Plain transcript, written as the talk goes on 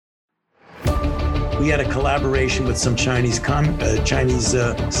We had a collaboration with some Chinese scientists.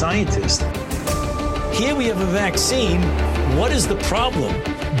 Here we have a vaccine. What is the problem?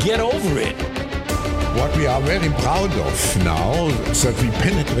 Get over it. What we are very proud of now is that we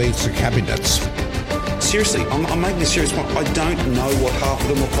penetrate the cabinets. Seriously, I'm making a serious point. I don't know what half of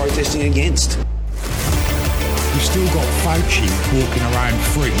them are protesting against. We still got Fauci walking around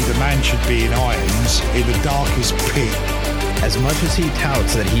free. The man should be in irons in the darkest pit. As much as he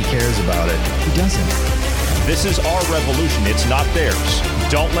touts that he cares about it, he doesn't. This is our revolution. It's not theirs.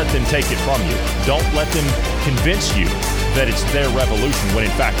 Don't let them take it from you. Don't let them convince you that it's their revolution when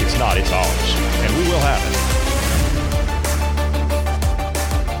in fact it's not. It's ours. And we will have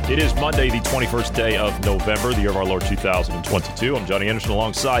it. It is Monday, the 21st day of November, the year of our Lord 2022. I'm Johnny Anderson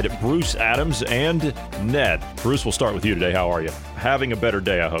alongside Bruce Adams and Ned. Bruce, we'll start with you today. How are you? Having a better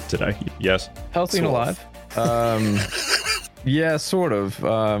day, I hope, today. Yes? Healthy and alive. Yeah, sort of.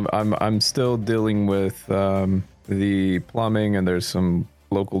 I'm still dealing with the plumbing, and there's some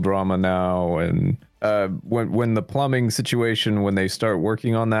local drama now. And when the plumbing situation, when they start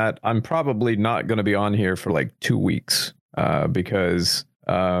working on that, I'm probably not going to be on here for like 2 weeks because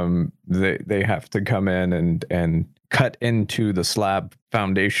they have to come in and cut into the slab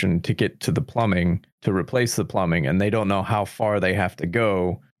foundation to get to the plumbing, to replace the plumbing, and they don't know how far they have to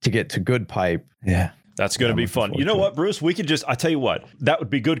go to get to good pipe. Yeah. That's going to be fun. You know what, Bruce? We could I tell you what, that would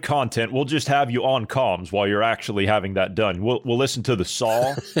be good content. We'll just have you on comms while you're actually having that done. We'll listen to the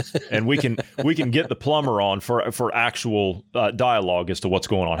saw, and we can get the plumber on for actual dialogue as to what's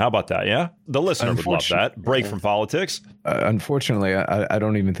going on. How about that? Yeah, the listener would love that. Break from politics. Unfortunately, I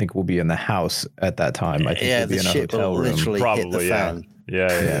don't even think we'll be in the house at that time. I think we'll be in a hotel room. Probably, yeah.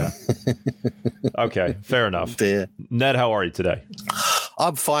 Yeah. Okay, fair enough. Dear. Ned, how are you today?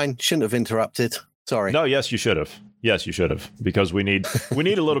 I'm fine. Shouldn't have interrupted. Sorry. No, yes, you should have. Yes, you should have, because we need a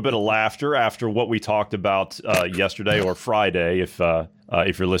little bit of laughter after what we talked about yesterday or Friday, if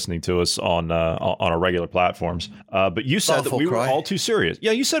you're listening to us on our regular platforms. But you said that we were all too serious.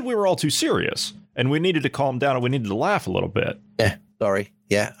 Yeah, you said we were all too serious, and we needed to calm down and we needed to laugh a little bit. Yeah, sorry.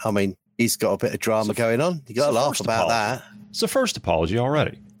 Yeah, I mean, he's got a bit of drama going on. You got to laugh about that. It's the first apology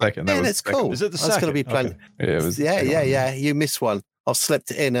already. Second, it's cool. Is it the second? That's going to be plenty. Okay. Yeah. You missed one. I've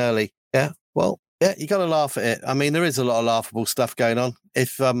slipped it in early. Yeah. Well. Yeah, you got to laugh at it. I mean, there is a lot of laughable stuff going on.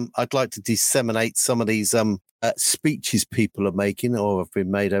 If I'd like to disseminate some of these speeches people are making or have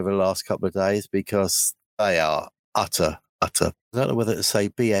been made over the last couple of days, because they are utter. I don't know whether to say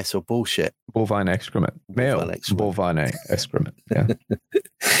BS or bullshit. Bovine excrement. Bovine excrement. Yeah,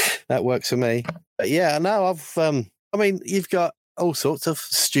 that works for me. But yeah, no, you've got all sorts of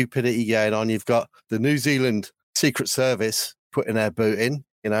stupidity going on. You've got the New Zealand Secret Service putting their boot in.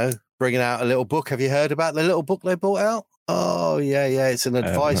 Bringing out a little book. Have you heard about the little book they brought out? Oh, yeah. It's an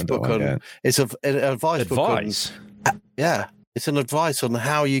advice book on. It's an advice book on. Yeah, it's an advice on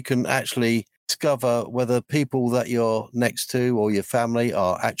how you can actually discover whether people that you're next to or your family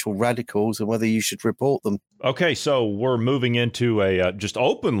are actual radicals and whether you should report them. Okay, so we're moving into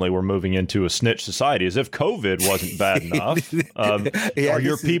we're moving into a snitch society, as if COVID wasn't bad enough. Are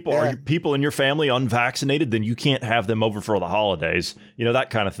your people in your family unvaccinated? Then you can't have them over for the holidays. That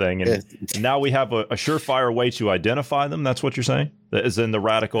kind of thing. And now we have a surefire way to identify them. That's what you're saying? That is in the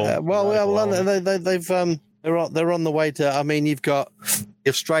radical. They're on the way to. I mean, you've got the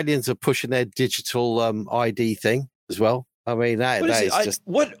Australians are pushing their digital ID thing as well. I mean, that is just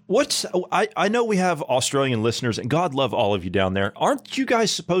I know we have Australian listeners, and God love all of you down there. Aren't you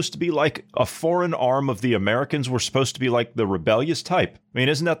guys supposed to be like a foreign arm of the Americans? We're supposed to be like the rebellious type. I mean,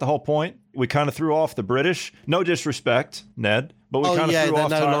 isn't that the whole point? We kind of threw off the British. No disrespect, Ned, but we kind of threw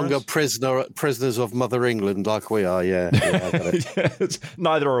off they're no tyrants. longer prisoners of Mother England like we are. Yeah, I got it. Yes,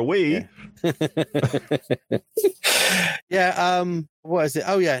 neither are we. Yeah. What is it?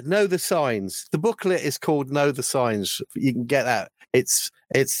 Oh yeah, Know the Signs. The booklet is called Know the Signs. You can get that. It's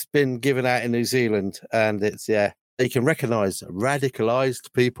been given out in New Zealand, and you can recognize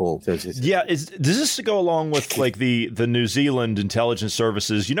radicalized people. Yeah, does this go along with like the New Zealand intelligence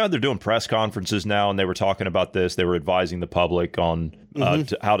services? They're doing press conferences now, and they were talking about this. They were advising the public on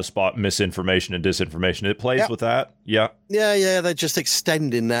how to spot misinformation and disinformation. It plays with that. Yeah. Yeah. They're just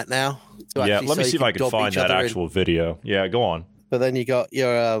extending that now. Yeah, let me see if I can find that actual video. Yeah, go on. But then you got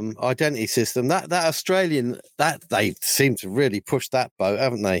your identity system. That Australian, that they seem to really push that boat,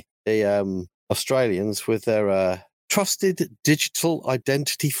 haven't they? The Australians with their trusted digital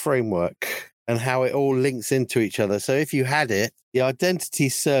identity framework and how it all links into each other. So if you had it, the identity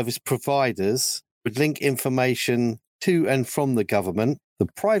service providers would link information to and from the government. The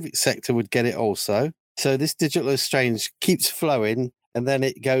private sector would get it also. So this digital exchange keeps flowing, and then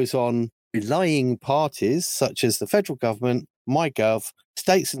it goes on relying parties such as the federal government, MyGov,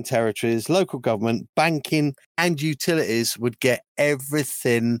 states and territories, local government, banking, and utilities would get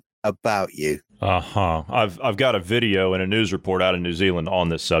everything about you. I've got a video and a news report out of New Zealand on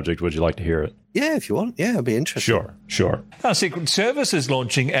this subject. Would you like to hear it? Yeah, if you want. Yeah, it'd be interesting. Sure. Our Secret Service is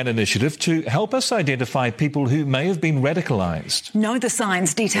launching an initiative to help us identify people who may have been radicalised. Know the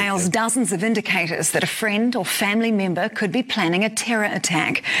Signs details dozens of indicators that a friend or family member could be planning a terror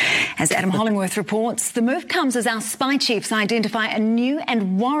attack. As Adam Hollingworth reports, the move comes as our spy chiefs identify a new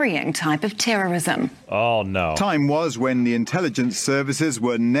and worrying type of terrorism. Oh, no. Time was when the intelligence services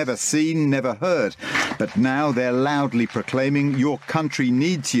were never seen, never heard. But now they're loudly proclaiming your country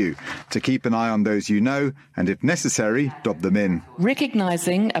needs you to keep an eye on those you know, and if necessary, dob them in.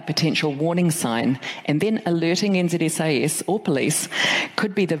 Recognising a potential warning sign and then alerting NZSAS or police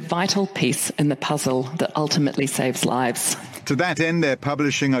could be the vital piece in the puzzle that ultimately saves lives. To that end, they're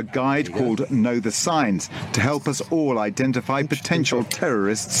publishing a guide called Know the Signs to help us all identify potential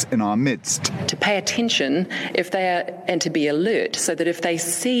terrorists in our midst. To pay attention and to be alert so that if they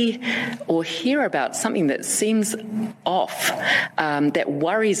see or hear about something that seems off, that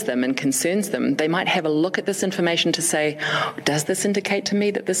worries them and concerns them, they might have a look at this information to say, does this indicate to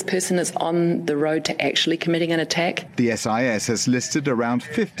me that this person is on the road to actually committing an attack? The SIS has listed around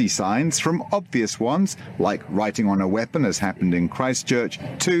 50 signs, from obvious ones, like writing on a weapon as happened in Christchurch,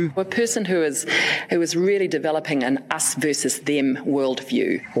 to a person who is really developing an us versus them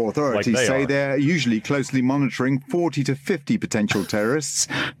worldview. Authorities say they're usually closely monitoring 40 to 50 potential terrorists.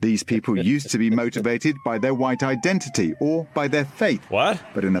 These people used to be motivated by their white identity or by their faith. What?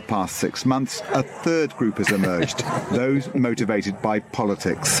 But in the past 6 months, a third group has emerged, those motivated by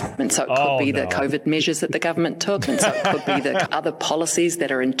politics. And so it could be the COVID measures that the government took, and so it could be the other policies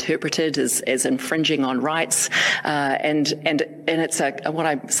that are interpreted as infringing on rights, and it's what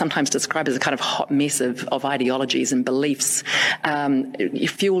I sometimes describe as a kind of hot mess of ideologies and beliefs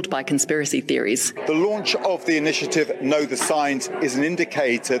fueled by conspiracy theories. The launch of the initiative Know the Signs is an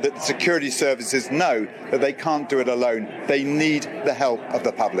indicator that the security services know that they can't do it alone. They need the help of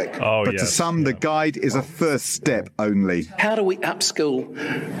the public. But to some, the guide is a first step only. How do we upskill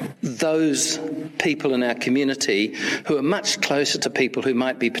those people in our community who are much closer to people who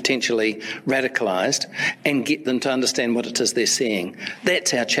might be potentially radicalised and get them to understand what it is they're seeing?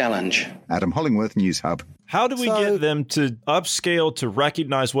 That's our challenge. Adam Hollingworth, News Hub. How do we get them to upscale to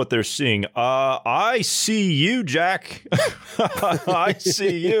recognize what they're seeing? I see you, Jack. I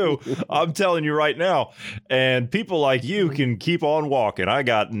see you. I'm telling you right now. And people like you can keep on walking. I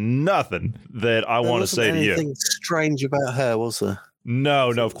got nothing that I want to say to you. Anything strange about her, was there?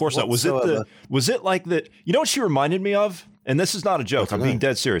 No, of course not. Was it like that? You know what she reminded me of? And this is not a joke. I'm being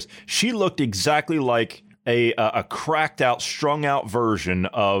dead serious. She looked exactly like a cracked out, strung out version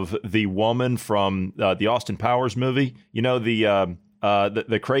of the woman from the Austin Powers movie. You know,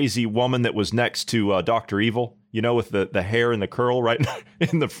 the crazy woman that was next to Dr. Evil, you know, with the hair and the curl right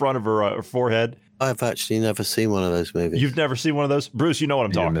in the front of her forehead. I've actually never seen one of those movies. You've never seen one of those? Bruce, you know what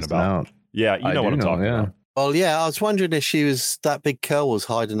I'm talking about. Yeah, you know what I'm talking about. Well, yeah, I was wondering if that big curl was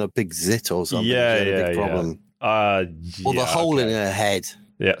hiding a big zit or something. Yeah, problem. Or the hole in her head.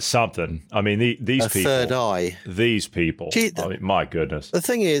 Yeah, something. I mean, these people. Third eye. These people. I mean, my goodness. The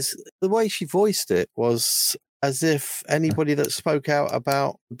thing is, the way she voiced it was as if anybody that spoke out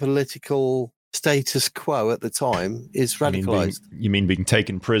about political status quo at the time is radicalized. You mean being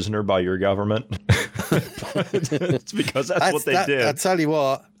taken prisoner by your government? It's because that's what they did. I tell you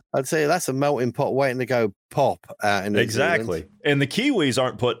what. I'd say that's a melting pot waiting to go pop out in New Zealand. And the Kiwis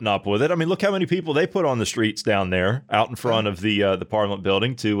aren't putting up with it. I mean, look how many people they put on the streets down there, out in front of the Parliament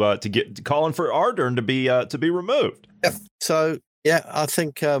building, to calling for Ardern to be removed. Yeah. So I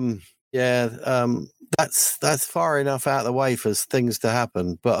think that's far enough out of the way for things to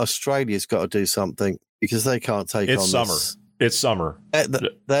happen. But Australia's got to do something because they can't take on summer. This. It's summer.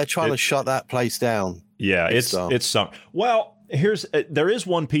 They're trying to shut that place down. Yeah, it's summer. Well. There is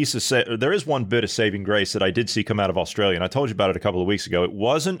one bit of saving grace that I did see come out of Australia, and I told you about it a couple of weeks ago. It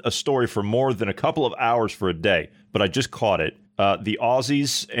wasn't a story for more than a couple of hours for a day, but I just caught it. The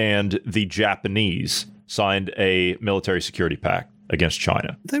Aussies and the Japanese signed a military security pact against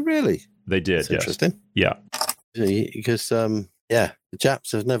China. They really? They did. That's interesting. Yeah. Because the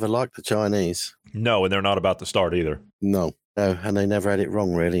Japs have never liked the Chinese. No, and they're not about to start either. No, and they never had it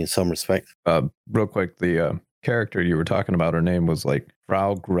wrong, really, in some respect. Real quick, the character you were talking about, her name was like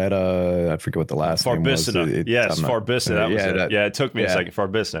Frau Greta. I forget what the last name was. Yes, Farbissina. That was it. It took me a second.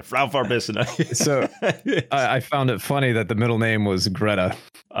 Farbissina. Frau Farbissina. So I found it funny that the middle name was Greta.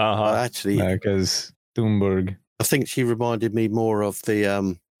 Actually, because Thunberg. I think she reminded me more of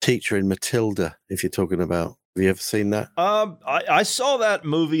the teacher in Matilda, if you're talking about. Have you ever seen that? I saw that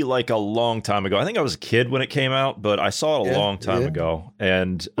movie like a long time ago. I think I was a kid when it came out, but I saw it a long time ago.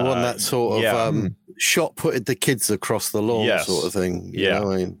 And the one that sort of shot-putted the kids across the lawn sort of thing. You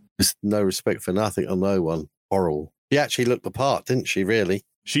know? I mean, just no respect for nothing or no one. Horrible. She actually looked the part, didn't she, really?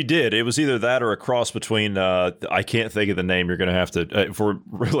 She did. It was either that or a cross between, I can't think of the name. You're going to have to, if we're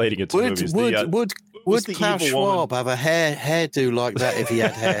relating it to movies. Would Klaus Schwab have a hairdo like that if he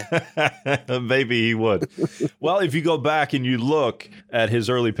had hair? Maybe he would. Well, if you go back and you look at his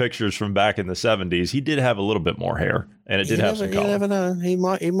early pictures from back in the 70s, he did have a little bit more hair, and it did have some color. You never know. He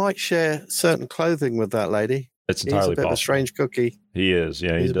might share certain clothing with that lady. It's entirely He's a bit possible. Of a strange cookie. He is.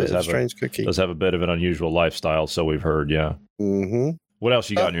 Yeah, he does have a strange cookie. Does have a bit of an unusual lifestyle, so we've heard. Yeah. Mm-hmm. What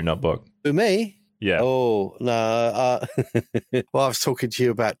else you got in your notebook? For me? Yeah. Oh, no. Well, I was talking to you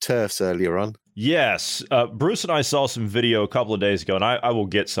about TERFs earlier on. Yes. Bruce and I saw some video a couple of days ago, and I will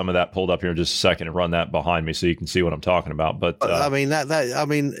get some of that pulled up here in just a second and run that behind me so you can see what I'm talking about. But I mean,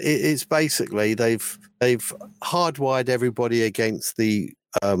 it's basically they've hardwired everybody against the.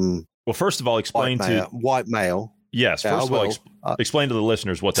 Well, first of all, explain white male. Yes. First of all, explain to the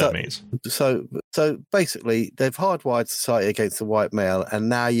listeners what that means. So basically, they've hardwired society against the white male, and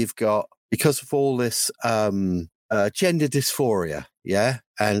now you've got, because of all this gender dysphoria,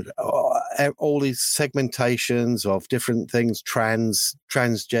 and all these segmentations of different things,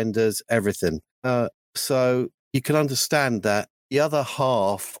 transgenders, everything. So you can understand that the other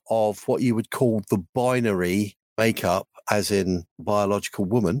half of what you would call the binary makeup, as in biological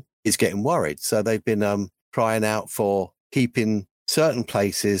woman, is getting worried. So they've been crying out for keeping certain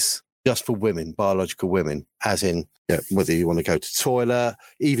places just for women, biological women, as in whether you want to go to toilet,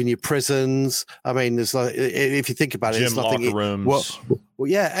 even your prisons. I mean, there's like, if you think about it, it's nothing. Locker rooms.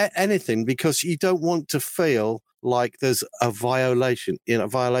 Anything, because you don't want to feel like there's a violation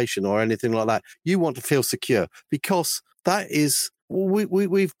or anything like that. You want to feel secure, because that is.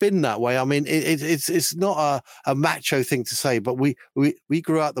 We've been that way. I mean, it's not a macho thing to say, but we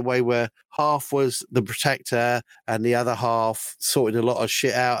grew up the way where half was the protector and the other half sorted a lot of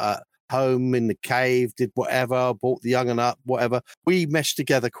shit out at home in the cave, did whatever, brought the young and up, whatever. We meshed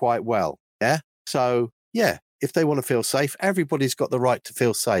together quite well. Yeah. So if they want to feel safe, everybody's got the right to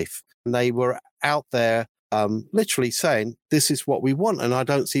feel safe. And they were out there literally saying, this is what we want. And I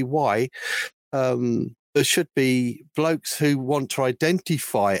don't see why there should be blokes who want to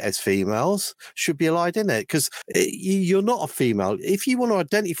identify as females should be allowed in it, because you're not a female. If you want to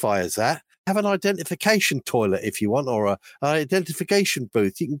identify as that, have an identification toilet if you want, or an identification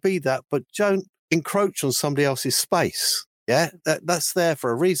booth. You can be that, but don't encroach on somebody else's space. Yeah, that's there for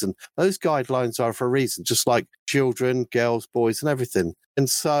a reason. Those guidelines are for a reason, just like children, girls, boys, and everything. And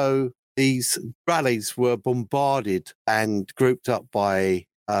so these rallies were bombarded and grouped up by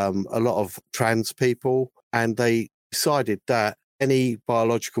a lot of trans people, and they decided that any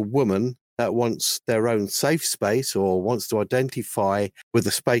biological woman that wants their own safe space or wants to identify with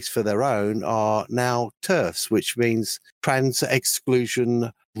a space for their own are now TERFs, which means trans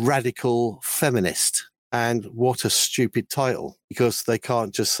exclusion radical feminist. And what a stupid title, because they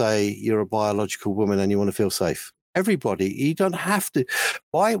can't just say you're a biological woman and you want to feel safe. Everybody, you don't have to.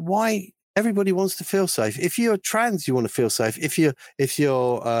 Why? Everybody wants to feel safe. If you're trans, you want to feel safe. If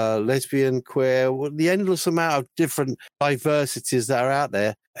you're lesbian, queer, the endless amount of different diversities that are out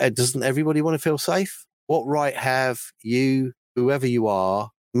there, doesn't everybody want to feel safe? What right have you, whoever you are,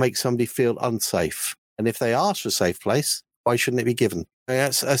 make somebody feel unsafe? And if they ask for a safe place, why shouldn't it be given? I mean,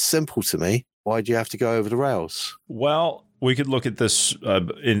 that's simple to me. Why do you have to go over the rails? Well, we could look at this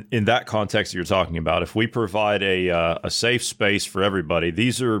in that context that you're talking about. If we provide a safe space for everybody,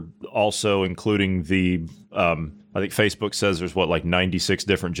 these are also including the, I think Facebook says there's 96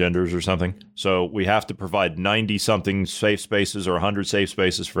 different genders or something. So we have to provide 90-something safe spaces or 100 safe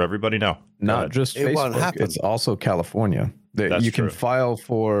spaces for everybody now. Not just Facebook, won't happen. It's also California. You can file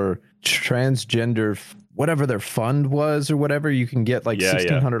for transgender, whatever their fund was or whatever. You can get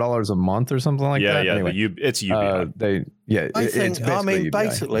 $1,600 a month or something like that. Yeah, anyway, it's UBI.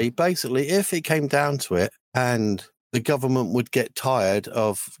 Basically, if it came down to it, and the government would get tired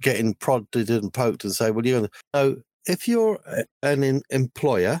of getting prodded and poked and say, well, if you're an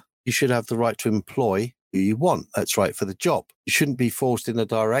employer, you should have the right to employ who you want. That's right for the job. You shouldn't be forced in a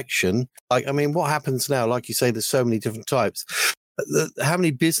direction. What happens now? Like you say, there's so many different types. How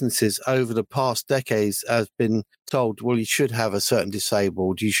many businesses over the past decades have been told, well, you should have a certain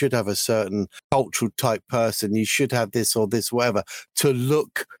disabled, you should have a certain cultural type person, you should have this or this, whatever, to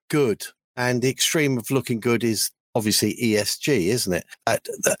look good. And the extreme of looking good is obviously ESG, isn't it?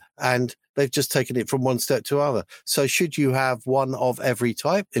 And they've just taken it from one step to other. So should you have one of every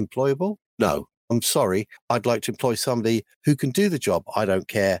type employable? No, I'm sorry. I'd like to employ somebody who can do the job. I don't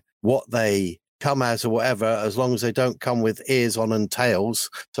care what they come as or whatever, as long as they don't come with ears on and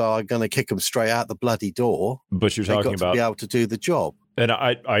tails. So I'm going to kick them straight out the bloody door. But you're talking about to be able to do the job. And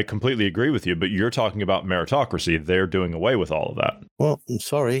I completely agree with you, but you're talking about meritocracy. They're doing away with all of that. Well, I'm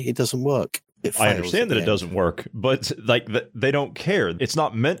sorry, it doesn't work. I understand that it doesn't work, but like they don't care. It's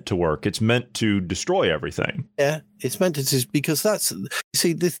not meant to work. It's meant to destroy everything. Yeah, it's meant to, because that's, you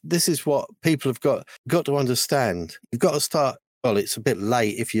see, this is what people have got to understand. You've got to start. Well, it's a bit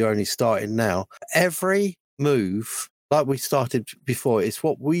late if you're only starting now. Every move, like we started before, it's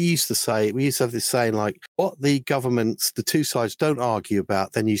what we used to say. We used to have this saying, like, what the governments, the two sides don't argue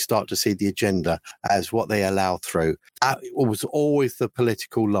about, then you start to see the agenda as what they allow through. That was always the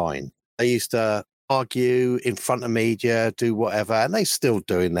political line. They used to argue in front of media, do whatever, and they're still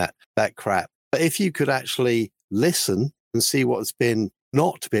doing that crap. But if you could actually listen and see what's been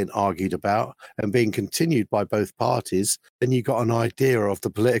not being argued about and being continued by both parties, then you got an idea of the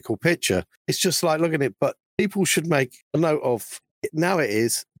political picture. It's just like looking at it, but people should make a note of it. Now it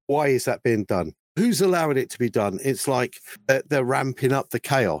is, why is that being done? Who's allowing it to be done? It's like they're ramping up the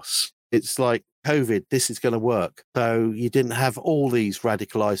chaos. It's like COVID, this is going to work. So you didn't have all these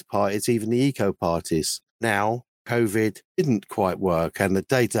radicalized parties, even the eco parties. Now COVID didn't quite work and the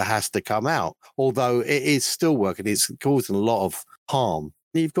data has to come out, although it is still working. It's causing a lot of harm.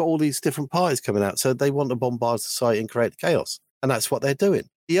 You've got all these different parties coming out, so they want to bombard society and create chaos, and that's what they're doing.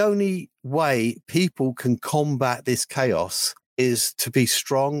 The only way people can combat this chaos is to be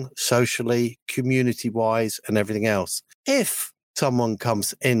strong socially, community-wise, and everything else. If someone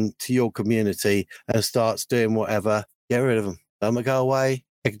comes into your community and starts doing whatever, get rid of them. Let them go away,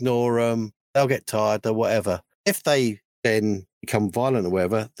 ignore them, they'll get tired or whatever. If they then become violent or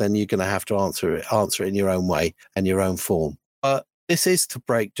whatever, then you're going to have to answer it in your own way and your own form. But this is to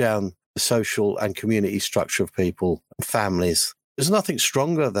break down the social and community structure of people and families. There's nothing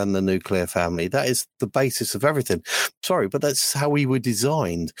stronger than the nuclear family. That is the basis of everything. Sorry, but that's how we were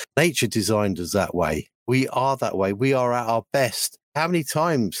designed. Nature designed us that way. We are that way. We are at our best. How many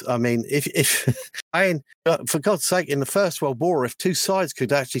times? I mean, for God's sake, in the First World War, if two sides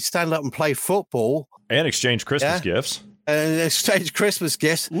could actually stand up and play football and exchange Christmas gifts,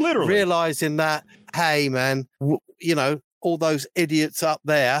 literally realizing that, hey, man, all those idiots up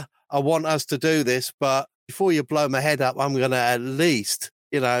there, I want us to do this, but before you blow my head up, I'm going to at least,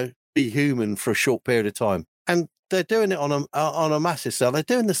 be human for a short period of time. And they're doing it on a massive scale. They're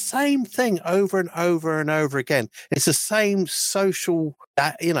doing the same thing over and over and over again. It's the same social,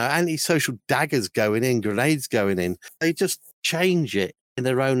 antisocial daggers going in, grenades going in. They just change it in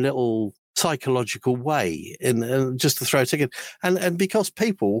their own little psychological way, and just to throw a ticket. And because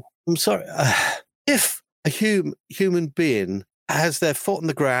people, I'm sorry, if a human being has their foot on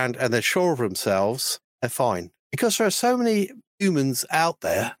the ground and they're sure of themselves, they're fine. Because there are so many humans out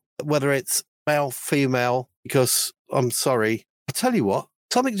there, whether it's male, female, because I'm sorry, I tell you what,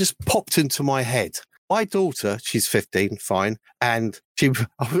 something just popped into my head. My daughter, she's 15, fine, and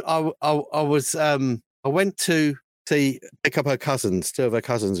I went to pick up her cousins, two of her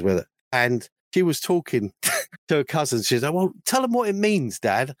cousins with her, and she was talking to her cousins. She said, well, tell them what it means,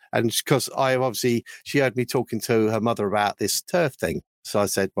 Dad. And because she heard me talking to her mother about this turf thing. So I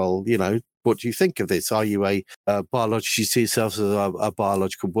said, well, what do you think of this? Are you a biological? You see yourself as a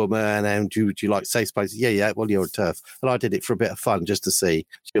biological woman, and would you like safe space? Yeah. Well, you're a turf, and I did it for a bit of fun just to see.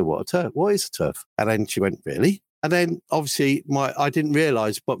 She said, what a turf? What is a turf? And then she went, really? And then obviously I didn't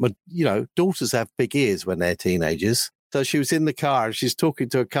realise, but my daughters have big ears when they're teenagers. So she was in the car and she's talking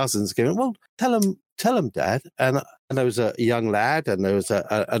to her cousins, going, well, tell them, Dad. And there was a young lad and there was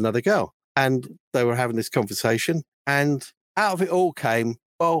another girl, and they were having this conversation, and out of it all came,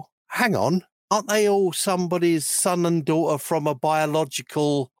 well, hang on, aren't they all somebody's son and daughter from a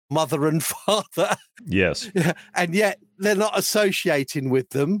biological mother and father? Yes. And yet they're not associating with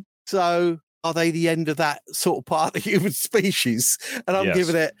them. So are they the end of that sort of part of the human species? And I'm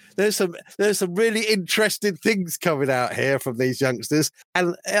giving it, there's some really interesting things coming out here from these youngsters.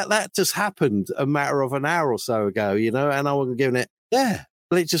 And that just happened a matter of an hour or so ago, and I was giving it,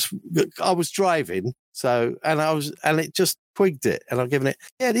 I was driving. So, and it just twigged it, and I'm giving it,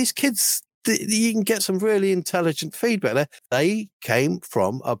 these kids, you can get some really intelligent feedback there. They came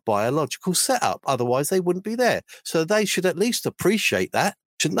from a biological setup. Otherwise they wouldn't be there. So they should at least appreciate that,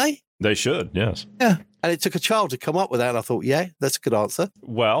 shouldn't they? They should, yes. Yeah. And it took a child to come up with that, and I thought, that's a good answer.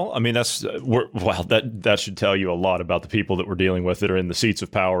 Well, I mean, that should tell you a lot about the people that we're dealing with that are in the seats of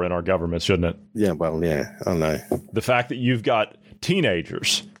power in our government, shouldn't it? Yeah, well, yeah, I know. The fact that you've got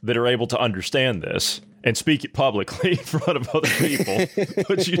teenagers that are able to understand this and speak it publicly in front of other people,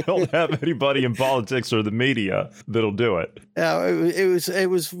 but you don't have anybody in politics or the media that'll do it. Yeah, it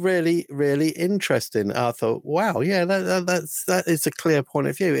was really, really interesting. I thought, wow, yeah, that is a clear point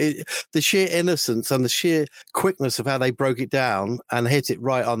of view. The sheer innocence and the sheer quickness of how they broke it down and hit it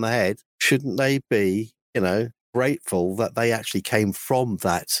right on the head. Shouldn't they be, grateful that they actually came from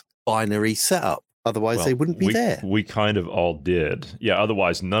that binary setup? Otherwise, they wouldn't be there. We kind of all did. Yeah,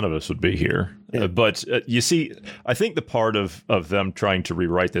 otherwise none of us would be here. Yeah. But you see, I think the part of them trying to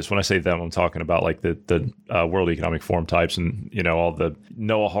rewrite this, when I say them, I'm talking about like the World Economic Forum types and, all the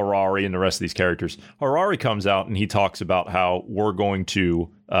Noah Harari and the rest of these characters. Harari comes out and he talks about how we're going to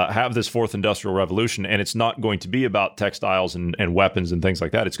have this fourth industrial revolution, and it's not going to be about textiles and weapons and things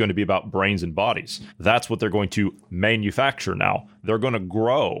like that. It's going to be about brains and bodies. That's what they're going to manufacture now. They're going to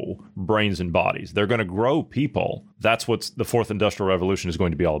grow brains and bodies. They're going to grow people. That's what the fourth industrial revolution is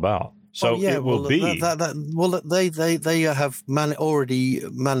going to be all about. So it will be. They have already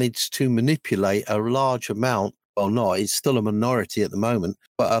managed to manipulate a large amount. Well, not, it's still a minority at the moment,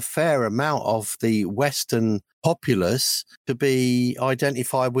 but a fair amount of the Western populace to be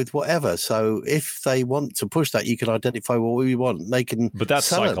identified with whatever. So if they want to push that, you can identify what we want. They can, but that's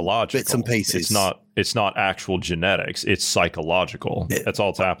psychological. Bits and pieces. It's not actual genetics. It's psychological. That's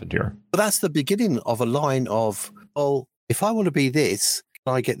all that's happened here. But that's the beginning of a line of, well, if I want to be this,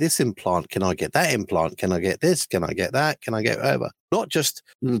 can I get this implant? Can I get that implant? Can I get this? Can I get that? Can I get whatever? Not just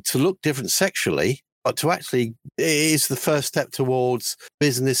to look different sexually, but to actually, it is the first step towards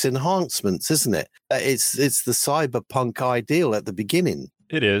business enhancements, isn't it? It's the cyberpunk ideal at the beginning.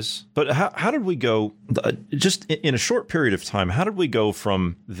 It is. But how did we go, just in a short period of time, how did we go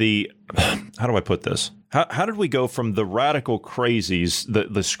from how do I put this? How did we go from the radical crazies,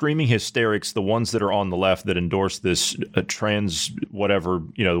 the screaming hysterics, the ones that are on the left that endorse this trans whatever,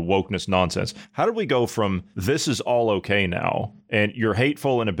 the wokeness nonsense? How did we go from this is all okay now, and you're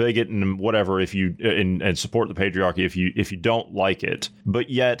hateful and a bigot and whatever if you and support the patriarchy if you don't like it, but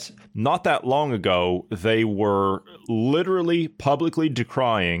yet not that long ago they were literally publicly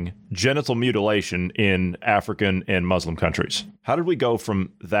decrying genital mutilation in African and Muslim countries? How did we go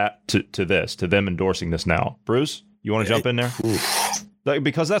from that to this, to them endorsing this now? Bruce, you want to jump in there?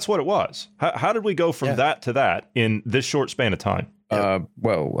 Because that's what it was. How did we go from that to that in this short span of time?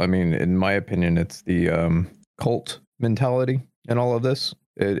 Well, I mean, in my opinion, it's the cult mentality in all of this.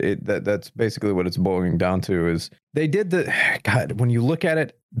 That's basically what it's boiling down to. Is they did when you look at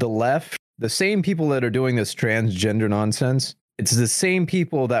it, the left, the same people that are doing this transgender nonsense, it's the same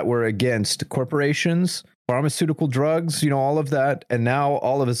people that were against corporations, pharmaceutical drugs, all of that. And now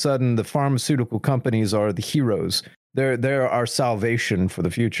all of a sudden the pharmaceutical companies are the heroes. They're our salvation for the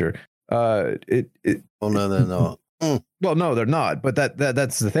future. Oh, no, they're not. Well, no, they're not. But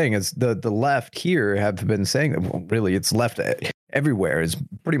that's the thing is the left here have been saying that. Well, really, it's left everywhere has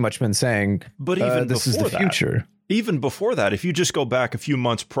pretty much been saying, but even this is the future. Even before that, if you just go back a few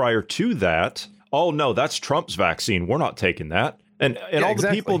months prior to that, oh no, that's Trump's vaccine. We're not taking that. And all the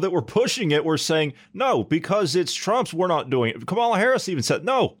people that were pushing it were saying, no, because it's Trump's, we're not doing it. Kamala Harris even said,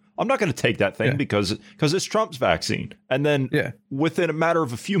 no, I'm not going to take that thing because it's Trump's vaccine. And then within a matter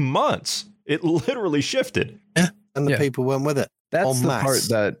of a few months, it literally shifted. Yeah, and the people went with it. That's the part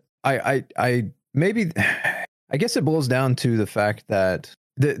that I maybe, I guess it boils down to the fact that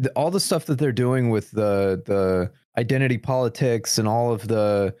all the stuff that they're doing with the identity politics and all of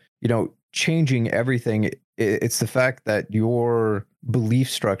the, changing everything. It's the fact that your belief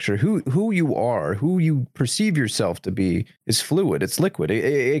structure, who you are, who you perceive yourself to be, is fluid. It's liquid.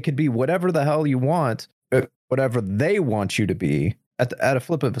 It could be whatever the hell you want, whatever they want you to be at a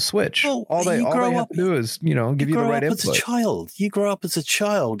flip of a switch. Well, all they have to do is, give you the right input. You grow up as a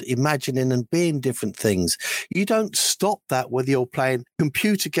child, imagining and being different things. You don't stop that whether you're playing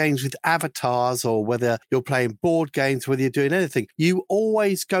computer games with avatars or whether you're playing board games, whether you're doing anything. You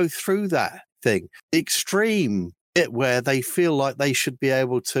always go through that thing. The extreme bit where they feel like they should be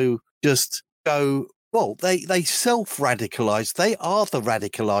able to just go, well, they self-radicalize. They are the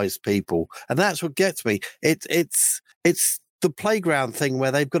radicalized people. And that's what gets me. It's the playground thing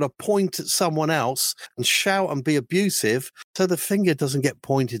where they've got to point at someone else and shout and be abusive so the finger doesn't get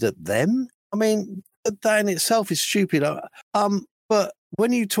pointed at them. I mean, that in itself is stupid. But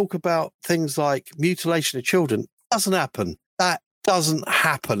when you talk about things like mutilation of children, it doesn't happen. That doesn't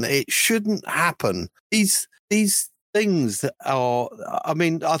happen. It shouldn't happen. These things that are, I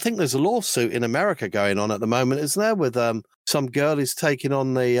mean, I think there's a lawsuit in America going on at the moment, isn't there, with some girl is taking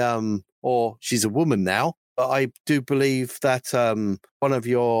on or she's a woman now, but I do believe that one of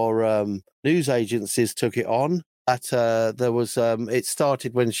your news agencies took it on, that there was, it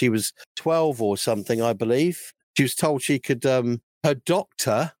started when she was 12 or something, I believe. She was told she could, her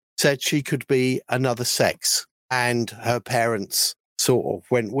doctor said she could be another sex, and her parents sort of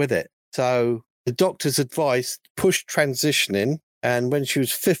went with it. So the doctor's advice pushed transitioning, and when she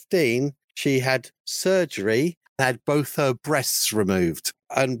was 15, she had surgery, had both her breasts removed.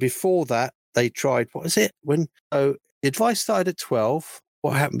 And before that, they tried, what is it? The advice started at 12.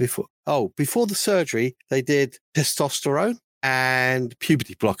 What happened before? Oh, before the surgery, they did testosterone and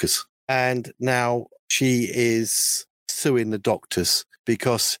puberty blockers. And now she is suing the doctors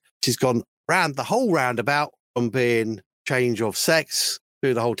because she's gone round the whole roundabout from being change of sex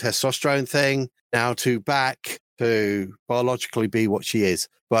through the whole testosterone thing, now to back to biologically be what she is,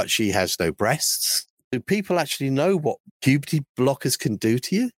 but she has no breasts. Do people actually know what puberty blockers can do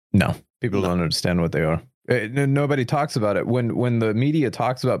to you? No, people don't understand what they are. Nobody talks about it. When the media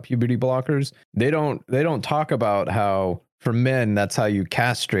talks about puberty blockers, they don't talk about how for men that's how you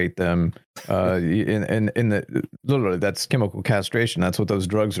castrate them. Literally that's chemical castration. That's what those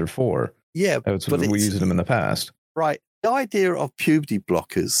drugs are for. Yeah, that's what we used them in the past. Right. The idea of puberty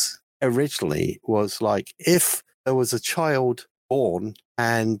blockers originally was like if there was a child born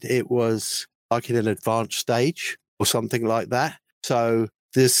and it was like in an advanced stage or something like that. So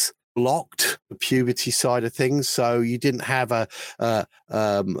this blocked the puberty side of things. So you didn't have a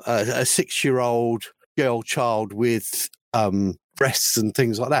 6-year-old girl child with breasts and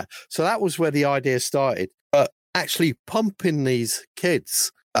things like that. So that was where the idea started. But actually pumping these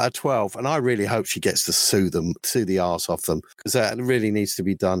kids at 12, and I really hope she gets to sue the arse off them, because that really needs to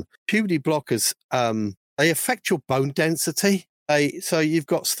be done. Puberty blockers, they affect your bone density. So you've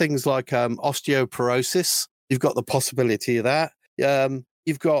got things like osteoporosis. You've got the possibility of that.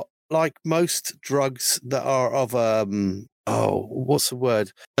 You've got, like most drugs that are of, what's the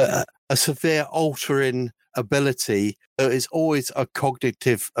word? A severe altering ability. There is always a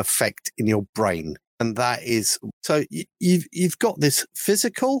cognitive effect in your brain. And that is, so you've got this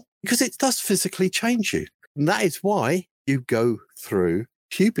physical, because it does physically change you. And that is why you go through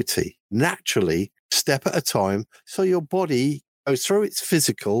puberty naturally, step at a time. So your body goes through its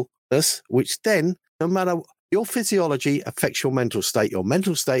physicalness, which then, no matter your physiology affects your mental state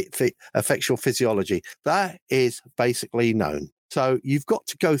affects your physiology. That is basically known. So you've got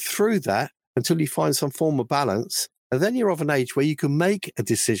to go through that until you find some form of balance. And then you're of an age where you can make a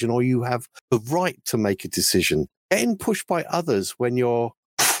decision, or you have the right to make a decision. Getting pushed by others when you're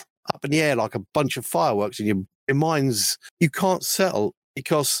up in the air like a bunch of fireworks and your mind's, you can't settle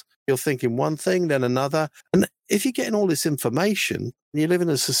because you're thinking one thing, then another. And if you're getting all this information and you live in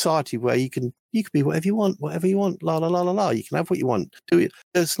a society where you can be whatever you want, la, la, la, la, la. You can have what you want. Do it.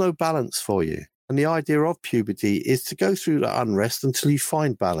 There's no balance for you. And the idea of puberty is to go through that unrest until you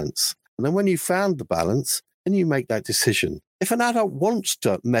find balance. And then when you found the balance, then you make that decision. If an adult wants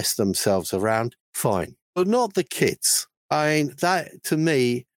to mess themselves around, fine. But not the kids. I mean, that to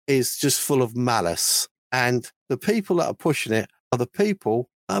me is just full of malice. And the people that are pushing it are the people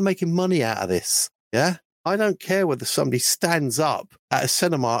that are making money out of this. Yeah? I don't care whether somebody stands up at a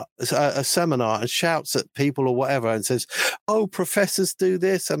seminar and shouts at people or whatever and says, oh, professors do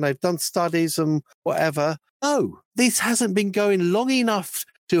this and they've done studies and whatever. No, this hasn't been going long enough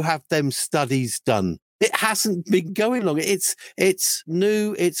to have them studies done. It hasn't been going long. It's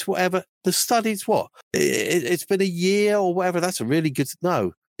new. It's whatever. The studies, what? It's been a year or whatever. That's a really good.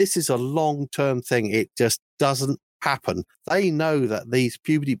 No, this is a long-term thing. It just doesn't happen. They know that these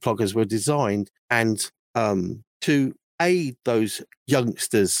puberty blockers were designed and to aid those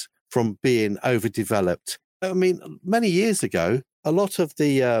youngsters from being overdeveloped. I mean, many years ago, a lot of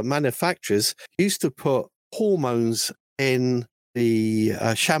the manufacturers used to put hormones in the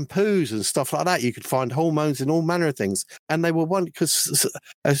shampoos and stuff like that. You could find hormones in all manner of things. And they were because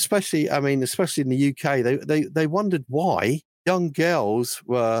especially in the UK, they wondered why young girls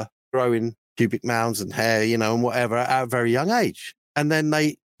were growing pubic mounds and hair, and whatever at a very young age. And then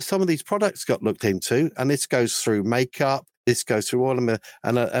some of these products got looked into, and this goes through makeup, this goes through all of them,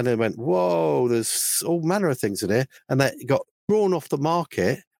 and they went, whoa, there's all manner of things in here. And they got drawn off the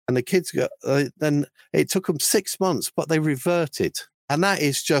market. And the kids then it took them 6 months, but they reverted. And that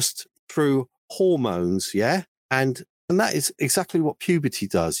is just through hormones, yeah? And that is exactly what puberty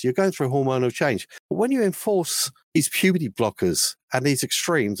does. You're going through hormonal change. But when you enforce these puberty blockers and these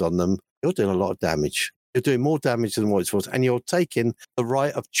extremes on them, you're doing a lot of damage. You're doing more damage than what it's worth. And you're taking the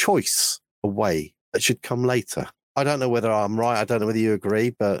right of choice away that should come later. I don't know whether I'm right. I don't know whether you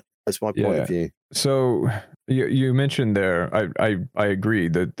agree, but That's my point of view. So you mentioned there, I agree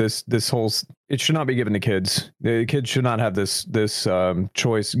that this whole, it should not be given to kids. The kids should not have this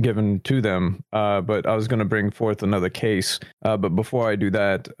choice given to them. But I was going to bring forth another case. But before I do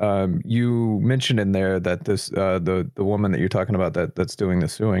that, you mentioned in there that this the woman that you're talking about that's doing the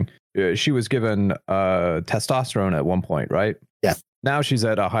suing, she was given testosterone at one point, right? Yeah. Now she's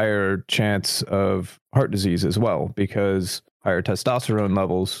at a higher chance of heart disease as well, because higher testosterone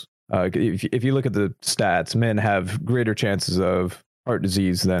levels. If you look at the stats, men have greater chances of heart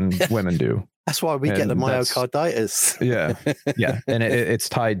disease than women do. That's why we get the myocarditis. Yeah, and it's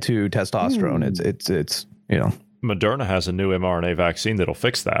tied to testosterone. It's you know. Moderna has a new mRNA vaccine that'll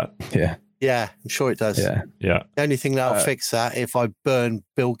fix that. Yeah, I'm sure it does. Yeah. The only thing that'll fix that, if I burn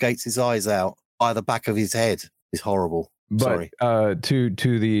Bill Gates' eyes out by the back of his head, is horrible. But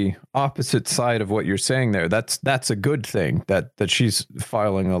to the opposite side of what you're saying there, that's a good thing that she's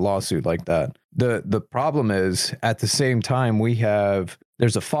filing a lawsuit like that. The problem is, at the same time,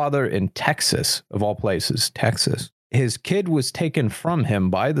 there's a father in Texas, of all places, Texas. His kid was taken from him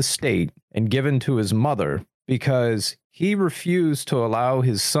by the state and given to his mother because he refused to allow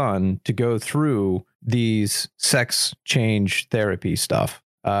his son to go through these sex change therapy stuff.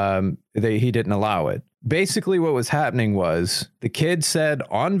 He didn't allow it. Basically, what was happening was the kid said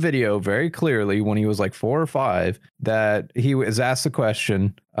on video very clearly when he was like 4 or 5 that he was asked the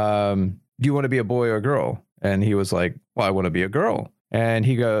question, do you want to be a boy or a girl? And he was like, well, I want to be a girl. And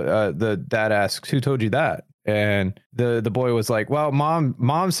the dad asks, who told you that? And the boy was like, well,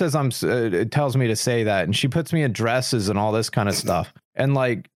 mom says it tells me to say that. And she puts me in dresses and all this kind of stuff. And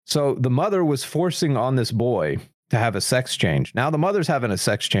so the mother was forcing on this boy to have a sex change. Now the mother's having a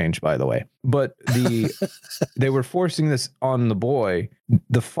sex change, by the way, but they were forcing this on the boy.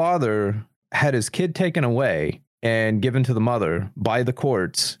 The father had his kid taken away and given to the mother by the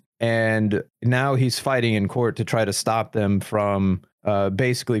courts. And now he's fighting in court to try to stop them from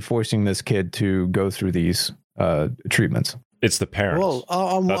basically forcing this kid to go through these treatments. It's the parents. Well,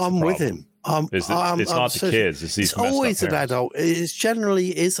 I'm with him. It's not the kids. It's always an adult. It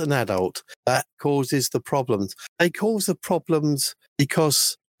generally is an adult that causes the problems. They cause the problems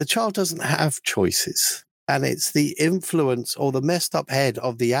because the child doesn't have choices. And it's the influence or the messed up head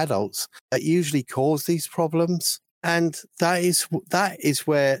of the adults that usually cause these problems. And that is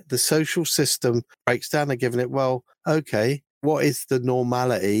where the social system breaks down. They're giving it, well, okay, what is the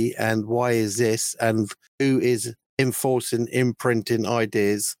normality and why is this? And who is imprinting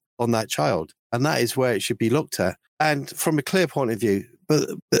ideas on that child? And that is where it should be looked at, and from a clear point of view. But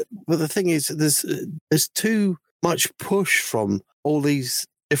the thing is, there's too much push from all these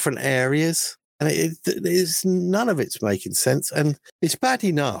different areas, and none of it's making sense. And it's bad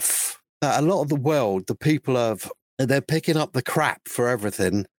enough that a lot of the world, the people they're picking up the crap for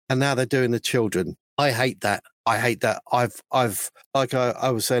everything, and now they're doing the children. I hate that. I've like I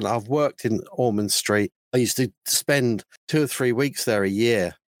was saying, I've worked in Ormond Street. I used to spend 2 or 3 weeks there a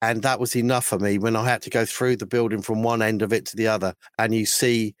year. And that was enough for me when I had to go through the building from one end of it to the other. And you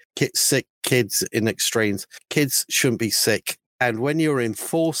see sick kids in extremes. Kids shouldn't be sick. And when you're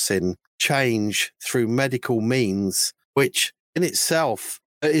enforcing change through medical means, which in itself,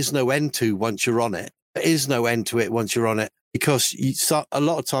 there is no end to once you're on it. There is no end to it once you're on it, because a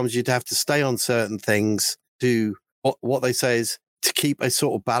lot of times you'd have to stay on certain things to what they say is to keep a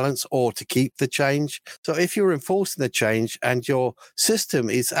sort of balance or to keep the change. So if you're enforcing the change and your system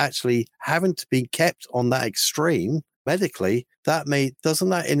is actually having to be kept on that extreme medically, doesn't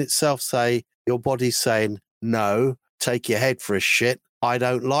that in itself say your body's saying, no, take your head for a shit. I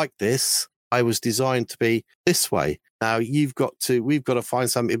don't like this. I was designed to be this way. Now we've got to find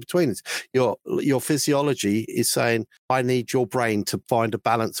something in between it. Your physiology is saying, I need your brain to find a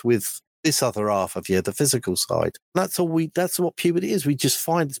balance with this other half of you, the physical side. That's what puberty is. We just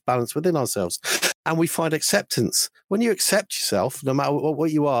find this balance within ourselves, and we find acceptance. When you accept yourself, no matter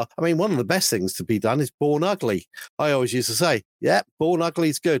what you are, I mean, one of the best things to be done is born ugly. I always used to say, yeah, born ugly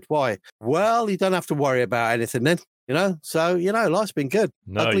is good. Why? Well, you don't have to worry about anything then, so, life's been good.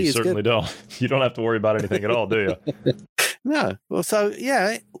 No, ugly you certainly don't. You don't have to worry about anything at all, do you? No. Well, so,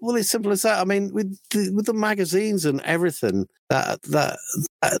 yeah, well, it's simple as that. I mean, with the magazines and everything that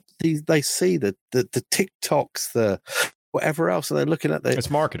they see, the TikToks, the whatever else, and they're looking at it's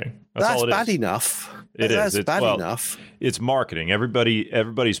marketing. That's all it bad is. Enough. That's bad enough. It's marketing.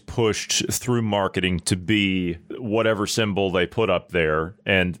 Everybody's pushed through marketing to be whatever symbol they put up there,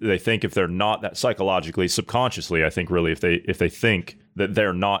 and they think if they're not that, psychologically, subconsciously, I think really if they think that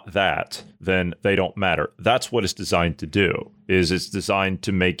they're not that, then they don't matter. That's what it's designed to do. It's designed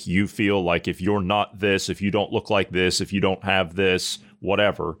to make you feel like if you're not this, if you don't look like this, if you don't have this,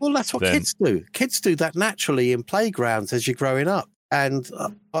 whatever. Well, that's what kids do. Kids do that naturally in playgrounds as you're growing up. And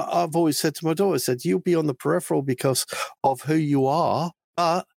I've always said to my daughter, you'll be on the peripheral because of who you are,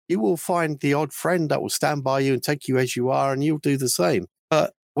 but you will find the odd friend that will stand by you and take you as you are, and you'll do the same.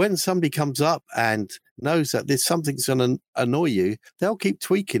 But when somebody comes up and knows that there's something's going to annoy you, they'll keep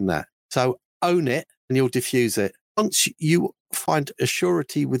tweaking that. So own it and you'll diffuse it. Once you find a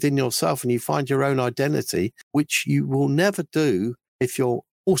surety within yourself and you find your own identity, which you will never do if you're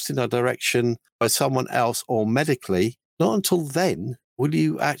forced in a direction by someone else or medically, not until then will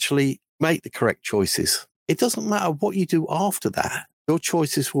you actually make the correct choices. It doesn't matter what you do after that. Your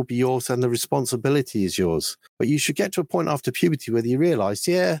choices will be yours and the responsibility is yours. But you should get to a point after puberty where you realize,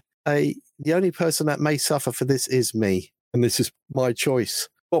 the only person that may suffer for this is me. And this is my choice.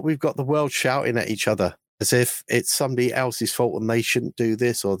 But we've got the world shouting at each other as if it's somebody else's fault and they shouldn't do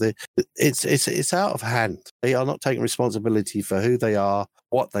this or it's out of hand. They are not taking responsibility for who they are,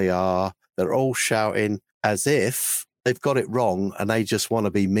 what they are. They're all shouting as if they've got it wrong and they just want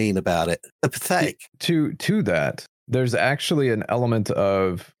to be mean about it. They're pathetic. To that, there's actually an element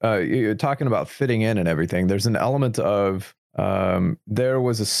of you're talking about fitting in and everything. There's an element of there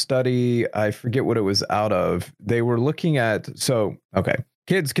was a study, I forget what it was out of. They were looking at,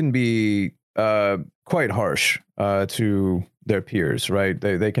 kids can be quite harsh to their peers, right?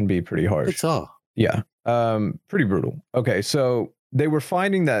 They can be pretty harsh. It's all. Yeah. Pretty brutal. Okay. So they were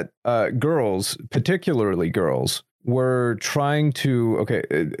finding that girls, particularly girls, were trying to,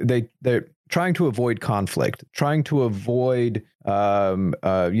 they're trying to avoid conflict, trying to avoid,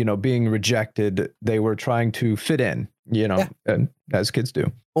 being rejected. They were trying to fit in, and as kids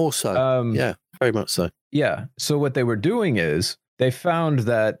do. Also, very much so. Yeah. So what they were doing is they found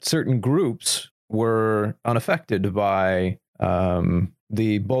that certain groups were unaffected by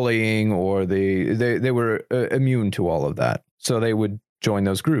the bullying or they were immune to all of that. So they would join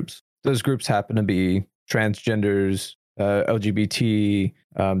those groups. Those groups happen to be transgenders, LGBT.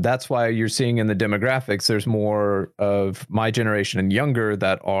 That's why you're seeing in the demographics, there's more of my generation and younger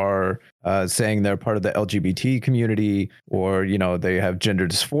that are saying they're part of the LGBT community, or, they have gender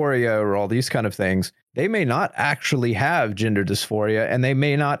dysphoria or all these kind of things. They may not actually have gender dysphoria and they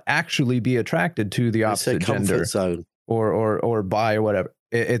may not actually be attracted to the opposite gender zone. or bi or whatever.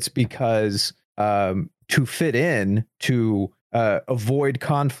 It's because to fit in, to avoid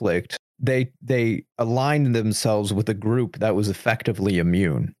conflict, they aligned themselves with a group that was effectively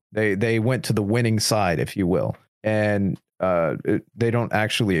immune. They went to the winning side, if you will, and they don't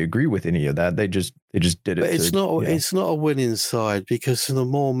actually agree with any of that. They just did it. But it's not a winning side, because the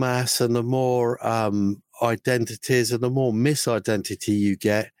more mass and the more identities and the more misidentity you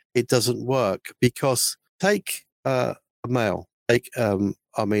get, it doesn't work. Because take a male.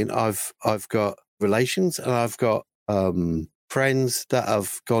 I've got relations and I've got friends that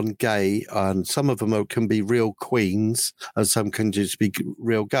have gone gay, and some of them can be real queens and some can just be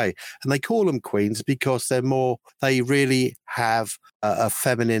real gay. And they call them queens because they really have a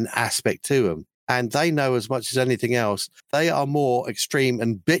feminine aspect to them. And they know as much as anything else, they are more extreme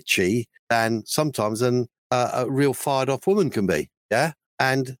and bitchy than sometimes a real fired off woman can be. Yeah.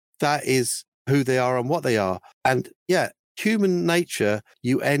 And that is who they are and what they are. And human nature,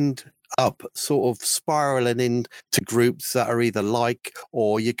 you end up sort of spiraling into groups that are either like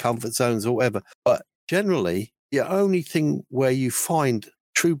or your comfort zones or whatever. But generally, the only thing where you find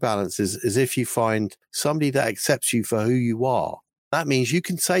true balance is if you find somebody that accepts you for who you are. That means you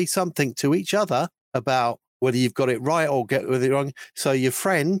can say something to each other about whether you've got it right or get it wrong. So your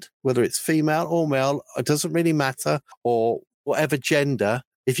friend, whether it's female or male, it doesn't really matter, or whatever gender,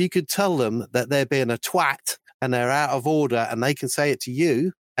 if you could tell them that they're being a twat and they're out of order and they can say it to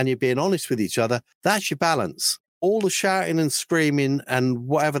you, and you're being honest with each other, that's your balance. All the shouting and screaming and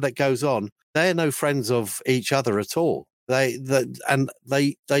whatever that goes on, they're no friends of each other at all. They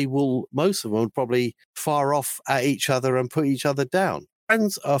will, most of them probably fire off at each other and put each other down.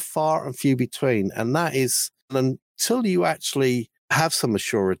 Friends are far and few between. And that is, until you actually have some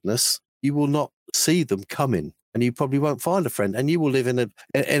assuredness, you will not see them coming, and you probably won't find a friend, and you will live in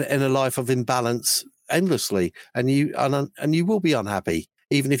a life of imbalance endlessly, and you will be unhappy.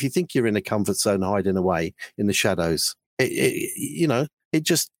 Even if you think you're in a comfort zone hiding away in the shadows,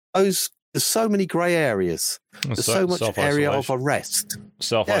 there's so many grey areas. There's so much area of arrest.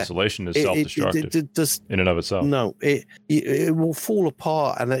 Self-isolation is self-destructive in and of itself. No, it will fall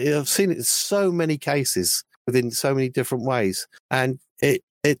apart. And I've seen it in so many cases within so many different ways. And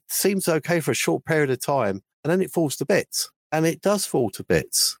it seems okay for a short period of time, and then it falls to bits. And it does fall to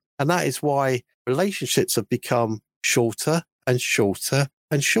bits. And that is why relationships have become shorter and shorter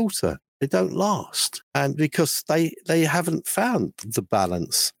and shorter. they don't last. And because they haven't found the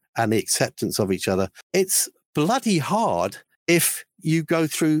balance and the acceptance of each other. It's bloody hard if you go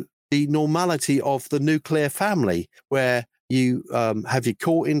through the normality of the nuclear family, where you have your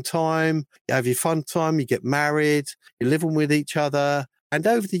courting time, you have your fun time, you get married, you're living with each other. And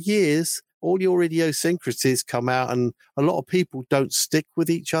over the years, all your idiosyncrasies come out, and a lot of people don't stick with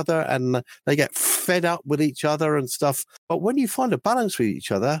each other and they get fed up with each other and stuff. But when you find a balance with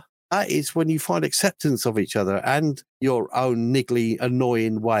each other, that is when you find acceptance of each other and your own niggly,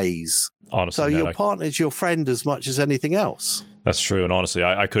 annoying ways. Honestly, so your partner's your friend as much as anything else. That's true. And honestly,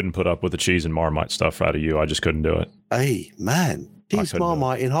 I couldn't put up with the cheese and Marmite stuff out of you. I just couldn't do it. Hey, man. Cheese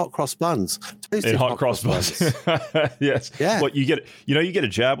Marmite in hot cross buns. In hot cross buns. Yes. Yeah. What you get? You get a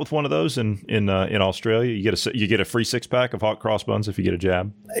jab with one of those in Australia. You get a free 6-pack of hot cross buns if you get a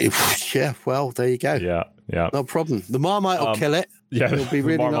jab. Yeah. Well, there you go. Yeah. Yeah. No problem. The Marmite will kill it. Yeah, it'll be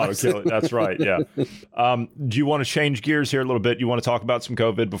really Marmite nice. will kill it. That's right. Yeah. Do you want to change gears here a little bit? You want to talk about some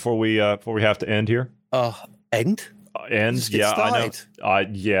COVID before we have to end here? End. Ends, yeah, started. I know.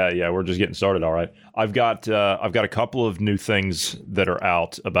 Yeah, we're just getting started. All right, I've got a couple of new things that are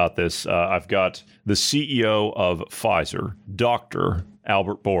out about this. I've got the CEO of Pfizer, Dr.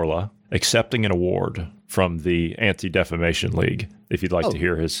 Albert Bourla, accepting an award from the Anti-Defamation League. If you'd like to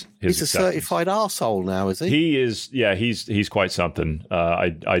hear his he's a certified arsehole now, is he? He is. Yeah, he's quite something.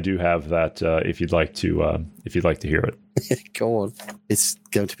 I do have that. If you'd like to hear it, go on. It's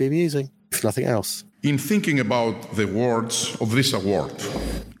going to be amusing, if nothing else. In thinking about the words of this award,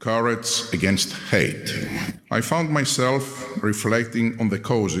 Courage Against Hate, I found myself reflecting on the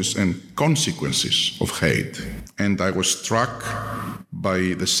causes and consequences of hate, and I was struck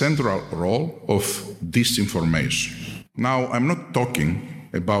by the central role of disinformation. Now, I'm not talking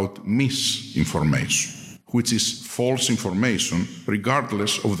about misinformation, which is false information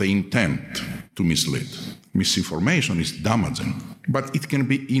regardless of the intent to mislead. Misinformation is damaging, but it can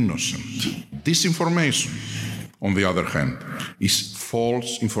be innocent. Disinformation, on the other hand, is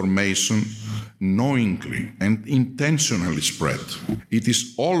false information knowingly and intentionally spread. It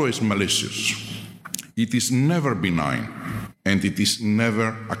is always malicious. It is never benign, and it is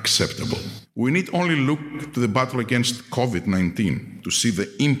never acceptable. We need only look to the battle against COVID-19 to see the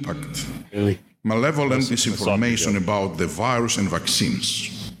impact. Malevolent disinformation about the virus and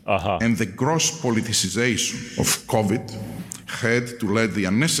vaccines. And the gross politicization of COVID had to lead the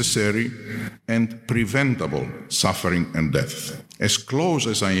unnecessary and preventable suffering and death. As close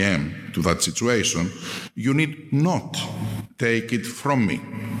as I am to that situation, you need not take it from me.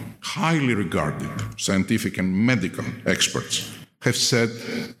 Highly regarded scientific and medical experts have said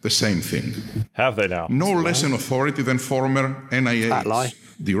the same thing. Have they now? No less an authority than former NIH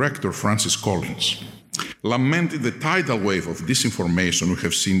Director Francis Collins lamented the tidal wave of disinformation we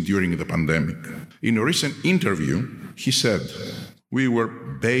have seen during the pandemic. In a recent interview, he said, "We were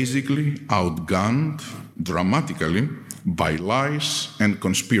basically outgunned dramatically by lies and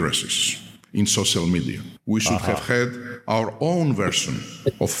conspiracies in social media. We should have had our own version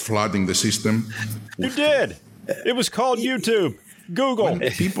of flooding the system." You did. It was called YouTube. Google. When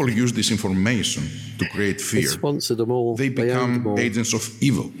people use disinformation to create fear, sponsored them all. They become agents of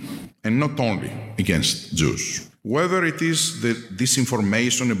evil, and not only against Jews. Whether it is the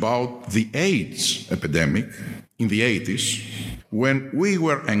disinformation about the AIDS epidemic in the 80s, when we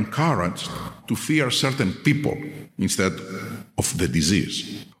were encouraged to fear certain people instead of the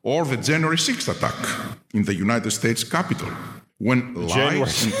disease, or the January 6th attack in the United States Capitol, when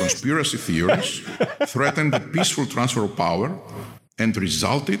lies and conspiracy theories threatened the peaceful transfer of power and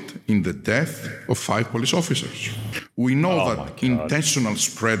resulted in the death of 5 police officers. We know that intentional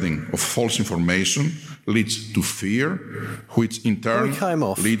spreading of false information leads to fear, which in turn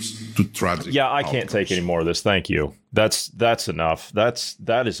leads to tragic I can't take any more of this. Thank you. That's enough.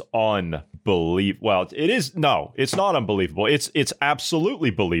 That is unbelievable. Well, it's not unbelievable. It's absolutely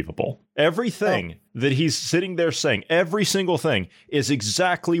believable. Everything that he's sitting there saying, every single thing, is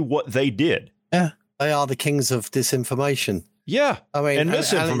exactly what they did. Yeah, they are the kings of disinformation. Yeah, I mean, and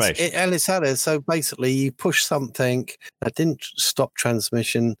misinformation. And it's out there. So basically, you push something that didn't stop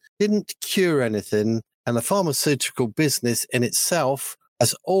transmission, didn't cure anything, and the pharmaceutical business in itself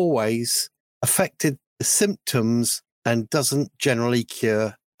has always affected the symptoms and doesn't generally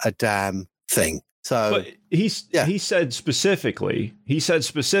cure a damn thing. So but he said specifically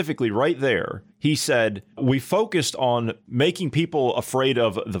right there, he said, we focused on making people afraid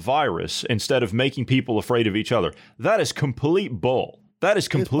of the virus instead of making people afraid of each other. That is complete bull. That is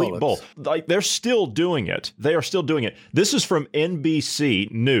complete bull. Like, they're still doing it. They are still doing it. This is from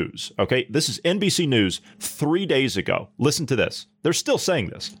NBC News. Okay, this is NBC News 3 days ago. Listen to this. They're still saying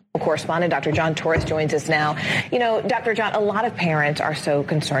this. Correspondent Dr. John Torres joins us now. You know, Dr. John, a lot of parents are so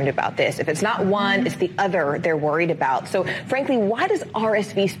concerned about this. If it's not one, it's the other they're worried about. So, frankly, why does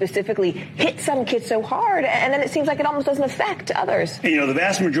RSV specifically hit some kids so hard, and then it seems like it almost doesn't affect others? You know, the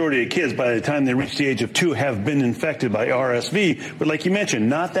vast majority of kids, by the time they reach the age of 2, have been infected by RSV. But like you mentioned,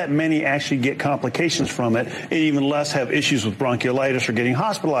 not that many actually get complications from it, and even less have issues with bronchiolitis or getting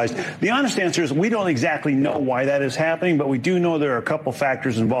hospitalized. The honest answer is we don't exactly know why that is happening, but we do know there are a couple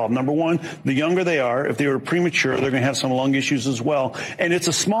factors involved. Number one, the younger they are, if they were premature, they're going to have some lung issues as well. And it's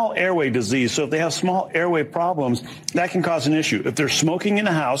a small airway disease. So if they have small airway problems, that can cause an issue. If they're smoking in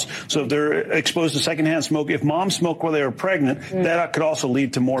the house, so if they're exposed to secondhand smoke, if mom smoked while they were pregnant, that could also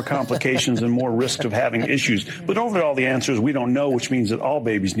lead to more complications and more risk of having issues. But overall, the answer is we don't know, which means that all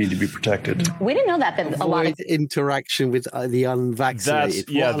babies need to be protected. We didn't know that a lot of interaction with the unvaccinated.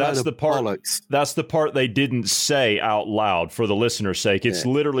 That's the part. Bollocks. That's the part they didn't say out loud for the listener's sake. It's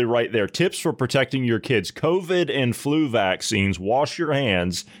literally right there. Tips for protecting your kids: COVID and flu vaccines. Wash your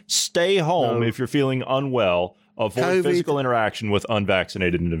hands. Stay home if you're feeling unwell. Avoid physical interaction with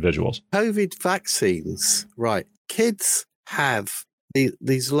unvaccinated individuals. COVID vaccines, right? Kids have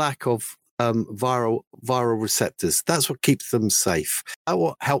these lack of viral receptors. That's what keeps them safe. That's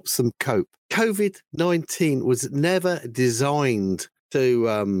what helps them cope. COVID-19 was never designed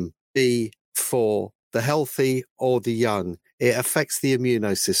to be for the healthy or the young. It affects the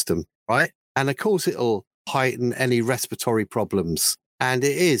immunosystem, right? And of course, it'll heighten any respiratory problems. And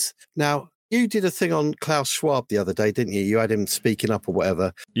it is. Now, you did a thing on Klaus Schwab the other day, didn't you? You had him speaking up or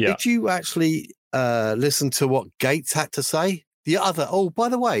whatever. Yeah. Did you actually listen to what Gates had to say? By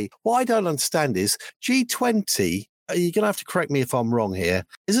the way, what I don't understand is G20, you're going to have to correct me if I'm wrong here.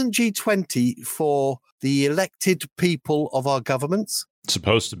 Isn't G20 for the elected people of our governments? It's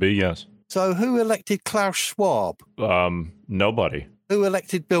supposed to be, yes. So who elected Klaus Schwab? Nobody. Who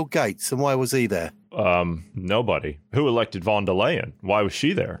elected Bill Gates, and why was he there? Nobody. Who elected von der Leyen? Why was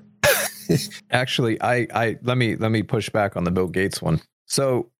she there? Actually, let me push back on the Bill Gates one.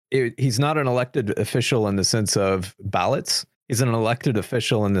 So he's not an elected official in the sense of ballots. He's an elected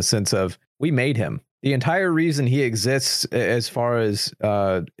official in the sense of we made him. The entire reason he exists, as far as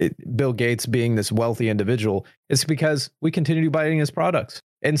Bill Gates being this wealthy individual, is because we continue buying his products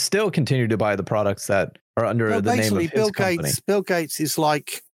and still continue to buy the products that are under the name of his company. Bill Gates is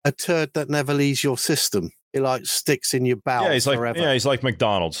like a turd that never leaves your system. It like sticks in your bowels forever. Yeah, he's like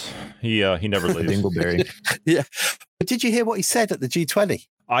McDonald's. He never leaves. Dingleberry. Yeah. But did you hear what he said at the G20?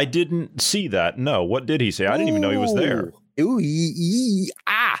 I didn't see that. No. What did he say? I didn't even know he was there.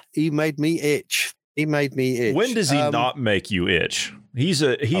 He made me itch. He made me itch. When does he not make you itch? He's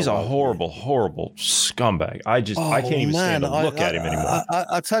a horrible, horrible scumbag. I can't even stand to look at him anymore.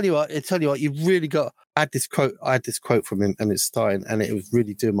 I tell you what, you've really got. I had this quote from him, and it's starting, and it was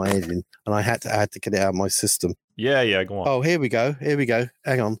really doing my head in, and I had to get it out of my system. Yeah, go on. Oh, here we go.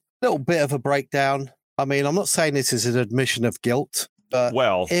 Hang on. Little bit of a breakdown. I mean, I'm not saying this is an admission of guilt.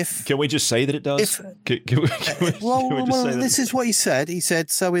 Can we just say that it does? This is what he said. He said,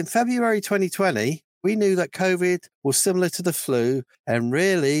 so in February 2020, we knew that COVID was similar to the flu and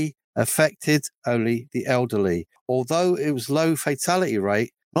really affected only the elderly, although it was low fatality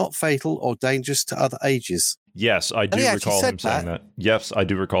rate, not fatal or dangerous to other ages. Yes, I do recall him saying that. Yes, I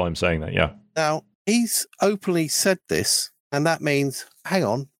do recall him saying that, yeah. Now, he's openly said this, and that means, hang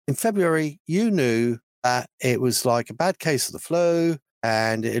on, in February, you knew that it was like a bad case of the flu,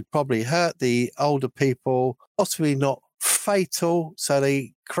 and it probably hurt the older people, possibly not fatal, so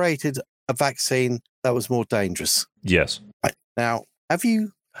they created a vaccine that was more dangerous. Yes. Right. Now, have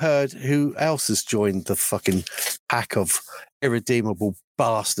you heard who else has joined the fucking pack of irredeemable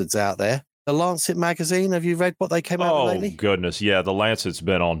bastards out there? The Lancet magazine. Have you read what they came out with lately? Oh goodness, yeah. The Lancet's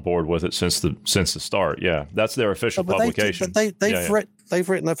been on board with it since the start. Yeah, that's their official publication. They've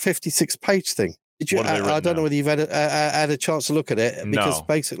written a 56-page thing. Did you? I don't know whether you've had a chance to look at it because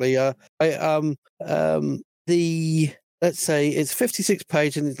basically, let's say it's 56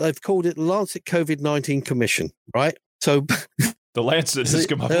 page and they've called it Lancet COVID-19 Commission, right? So the Lancet has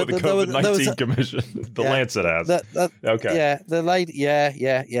come up with a COVID-19 commission. The Lancet has. Okay. Yeah, the lady. Yeah.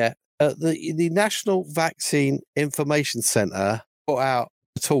 The National Vaccine Information Center put out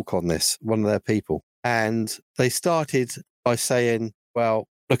a talk on this, one of their people, and they started by saying, well,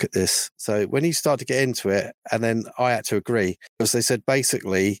 look at this. So when you start to get into it, and then I had to agree, because they said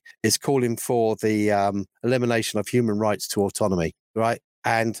basically it's calling for the elimination of human rights to autonomy, right?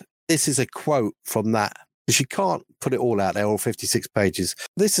 And this is a quote from that, because you can't put it all out there, all 56 pages.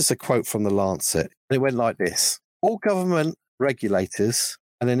 This is a quote from the Lancet. It went like this. All government regulators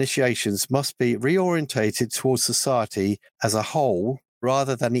and initiations must be reorientated towards society as a whole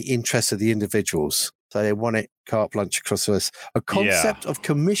rather than the interests of the individuals. So they want it carte blanche across this. A concept of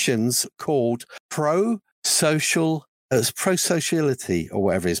commissions called pro-sociality or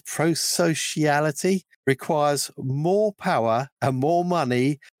whatever it is, pro-sociality requires more power and more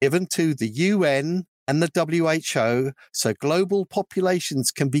money given to the UN and the WHO so global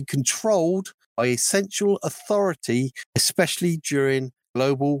populations can be controlled by essential authority, especially during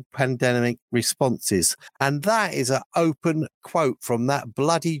global pandemic responses. And that is an open quote from that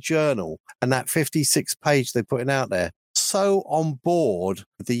bloody journal and that 56 page they're putting out there. So on board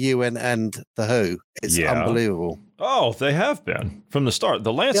with the UN and the WHO. It's unbelievable. Oh, they have been from the start.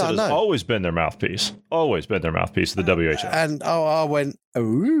 The Lancet has always been their mouthpiece. Always been their mouthpiece of the WHO. And I went,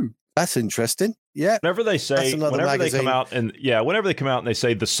 ooh, that's interesting. Yeah. Whenever they say, whenever they come out and they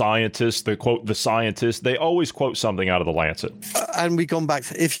say the scientists, they quote the scientists, they always quote something out of the Lancet. And we gone back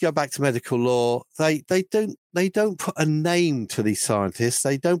to, if you go back to medical law, they don't put a name to these scientists.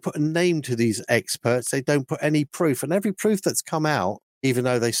 They don't put a name to these experts. They don't put any proof. And every proof that's come out, even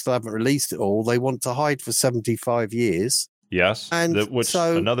though they still haven't released it all, they want to hide for 75 years. Yes. And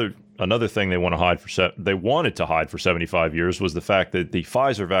another thing they wanted to hide for 75 years was the fact that the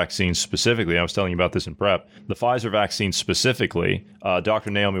Pfizer vaccine specifically, I was telling you about this in prep, the Pfizer vaccine specifically,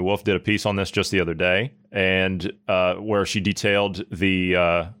 Dr. Naomi Wolf did a piece on this just the other day, and where she detailed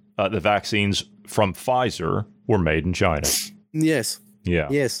the vaccines from Pfizer were made in China. Yes. Yeah.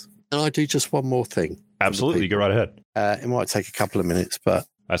 Yes. And I do just one more thing. Absolutely. Go right ahead. It might take a couple of minutes, but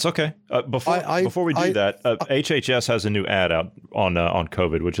that's okay. Before we do that, HHS has a new ad out on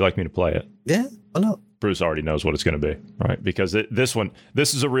COVID. Would you like me to play it? Yeah, why not? Bruce already knows what it's going to be, right? Because this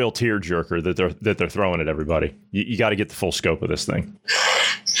is a real tearjerker that they're throwing at everybody. You got to get the full scope of this thing.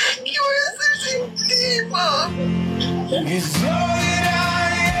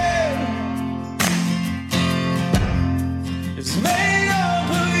 It's made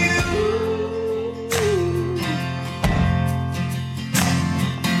up of you.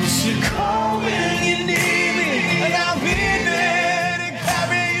 You call when you need me, and I'll be there to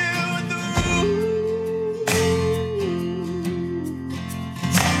carry you through.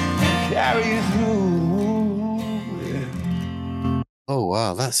 Carry you through. Yeah. Oh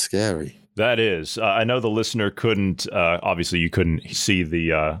wow, that's scary. That is. I know the listener couldn't. Obviously, you couldn't see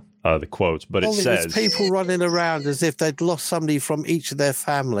the quotes, but it says people running around as if they'd lost somebody from each of their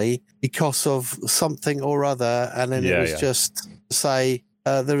family because of something or other, and then it was just say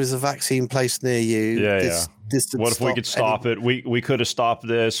there is a vaccine placed near you. What if we could stop it? We could have stopped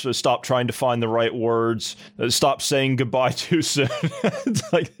this. Stop trying to find the right words. Stop saying goodbye too soon.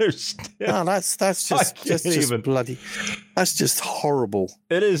 It's like there's that's just bloody. That's just horrible.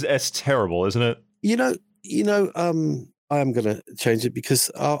 It is. It's terrible, isn't it? I am going to change it because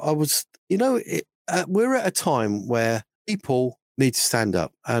I was, we're at a time where people need to stand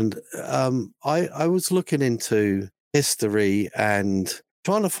up. And I was looking into history and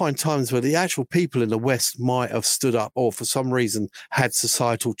trying to find times where the actual people in the West might have stood up or for some reason had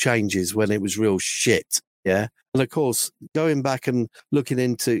societal changes when it was real shit. Yeah. And of course, going back and looking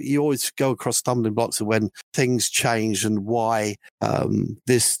into, you always go across stumbling blocks of when things changed and why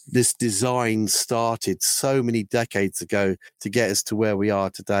this design started so many decades ago to get us to where we are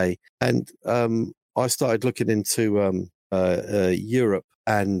today. And I started looking into Europe,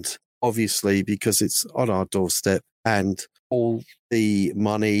 and obviously because it's on our doorstep and all the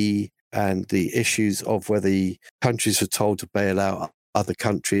money and the issues of where the countries were told to bail out other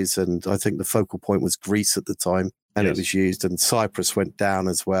countries, and I think the focal point was Greece at the time, and it was used, and Cyprus went down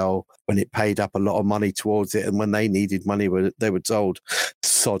as well when it paid up a lot of money towards it, and when they needed money, they were told,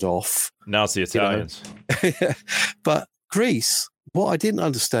 sod off. Now it's the Italians. But Greece, what I didn't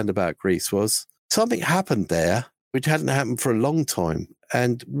understand about Greece was something happened there which hadn't happened for a long time,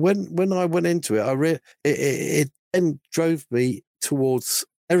 and when I went into it, it then drove me towards,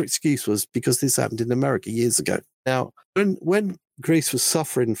 their excuse was because this happened in America years ago. Now, when Greece was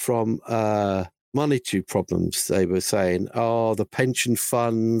suffering from monetary problems, they were saying, the pension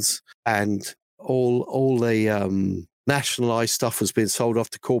funds and all the nationalized stuff was being sold off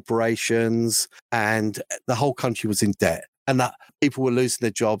to corporations, and the whole country was in debt, and that people were losing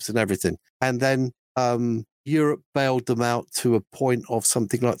their jobs and everything. And then Europe bailed them out to a point of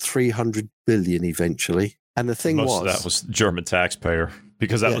something like 300 billion eventually. And the thing Most of that was German taxpayer,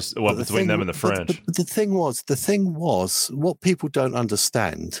 because that was between them and the French. But the thing was, what people don't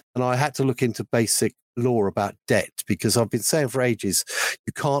understand, and I had to look into basic law about debt, because I've been saying for ages,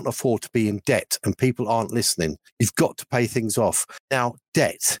 you can't afford to be in debt, and people aren't listening. You've got to pay things off. Now,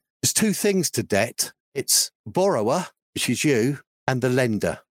 debt, there's two things to debt. It's borrower, which is you, and the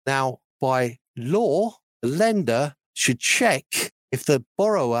lender. Now, by law, the lender should check if the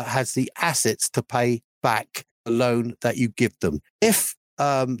borrower has the assets to pay back the loan that you give them. If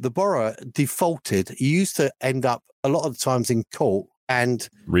the borrower defaulted, you used to end up a lot of the times in court, and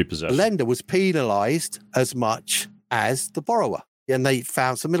repossession. The lender was penalised as much as the borrower, and they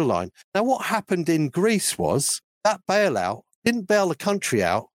found some middle line. Now, what happened in Greece was that bailout didn't bail the country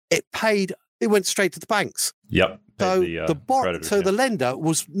out; it went straight to the banks. Yep. So the lender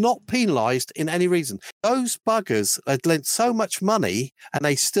was not penalised in any reason. Those buggers had lent so much money, and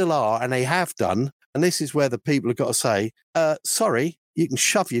they still are, and they have done. And this is where the people have got to say, sorry, you can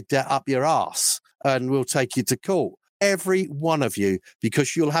shove your debt up your arse and we'll take you to court. Every one of you,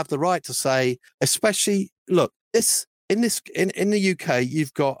 because you'll have the right to say, especially, look, in the UK,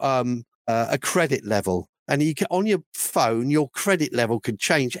 you've got a credit level. And you can, on your phone, your credit level can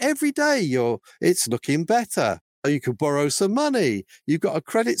change every day. It's looking better. You can borrow some money. You've got a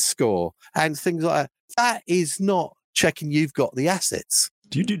credit score and things like that. That is not checking you've got the assets.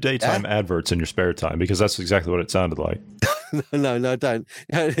 Do you do daytime adverts in your spare time? Because that's exactly what it sounded like. No, I don't.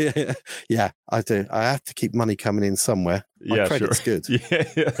 Yeah, I do. I have to keep money coming in somewhere. My credit's good.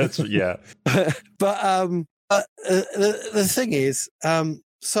 Yeah. But the thing is,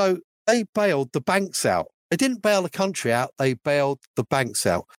 so they bailed the banks out. They didn't bail the country out. They bailed the banks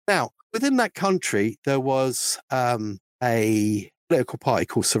out. Now, within that country, there was a political party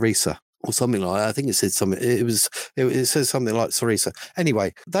called Syriza or something like that. I think it said something. It says something like Syriza.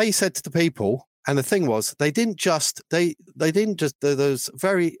 Anyway, they said to the people, and the thing was, they didn't just there's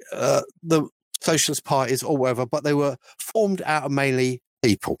very the socialist parties or whatever, but they were formed out of mainly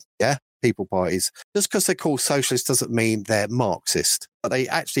people. Yeah. People parties. Just because they're called socialist doesn't mean they're Marxist. But they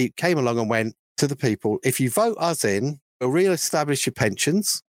actually came along and went to the people, if you vote us in, we'll re-establish your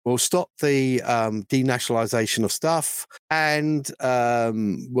pensions, we'll stop the denationalisation of stuff, and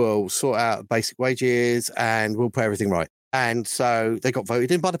we'll sort out basic wages, and we'll put everything right. And so they got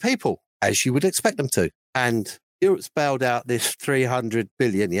voted in by the people, as you would expect them to. And Europe's bailed out this 300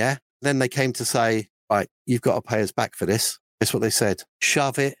 billion, yeah? Then they came to say, right, you've got to pay us back for this. That's what they said.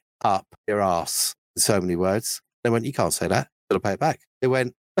 Shove it up your ass, in so many words. They went, you can't say that. You've got to pay it back. They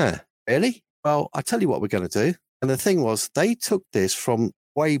went, really? Well, I'll tell you what we're going to do. And the thing was, they took this from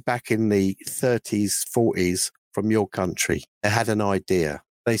way back in the 30s, 40s from your country. They had an idea.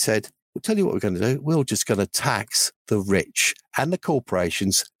 They said, we'll tell you what we're going to do. We're just going to tax the rich and the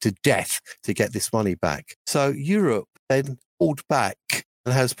corporations to death to get this money back. So Europe then pulled back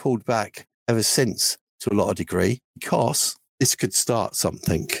and has pulled back ever since to a lot of degree, because this could start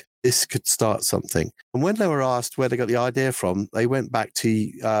something. This could start something. And when they were asked where they got the idea from, they went back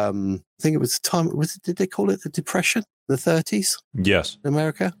to, I think it was the time, did they call it the Depression? The 30s? Yes. In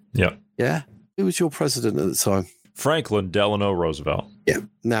America? Yeah. Yeah. Who was your president at the time? Franklin Delano Roosevelt. Yeah.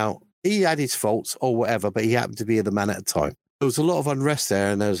 Now, he had his faults or whatever, but he happened to be the man at the time. There was a lot of unrest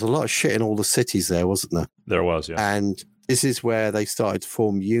there, and there was a lot of shit in all the cities there, wasn't there? There was, yeah. And this is where they started to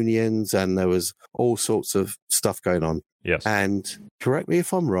form unions, and there was all sorts of stuff going on. Yes. And correct me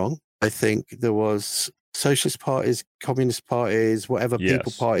if I'm wrong, I think there was socialist parties, communist parties, whatever,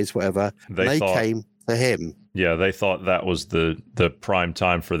 people parties, whatever. They came to him. Yeah, they thought that was the prime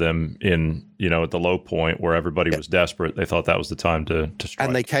time for them in, at the low point where everybody was desperate. They thought that was the time to strike.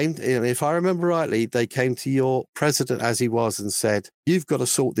 And they came, if I remember rightly, they came to your president as he was and said, you've got to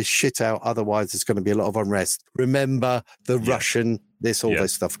sort this shit out, otherwise there's going to be a lot of unrest. Remember the Russian, this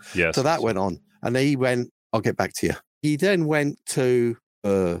stuff. Yes. So that went on. And he went, I'll get back to you. He then went to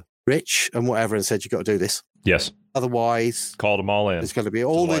Rich and whatever and said, you've got to do this. Yes. Otherwise, called them all in. There's going to be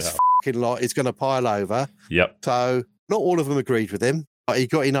all this fucking lot is going to pile over. Yep. So not all of them agreed with him, but he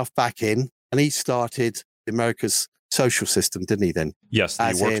got enough back in, and he started America's social system, didn't he? Then yes,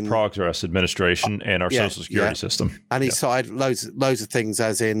 the Works Progress Administration and our Social Security system. And he started loads of things,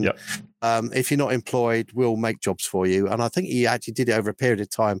 as in, if you're not employed, we'll make jobs for you. And I think he actually did it over a period of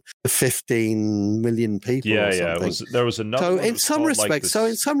time to 15 million people. Or something. There was another. So in some respects,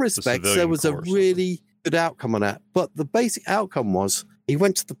 there was a really good outcome on that. But the basic outcome was he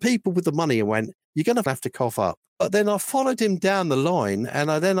went to the people with the money and went, "You're going to have to cough up." But then I followed him down the line,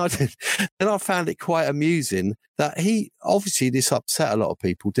 and I found it quite amusing that this upset a lot of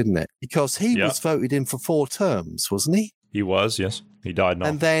people, didn't it? Because he was voted in for 4 terms, wasn't he? He was, yes. He died now.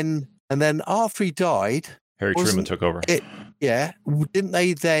 And then after he died, Harry Truman took over. Didn't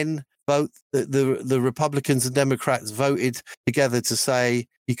they then vote. The Republicans and Democrats voted together to say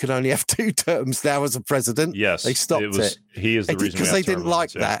you can only have 2 terms now as a president. Yes, they stopped it. He is the reason because they didn't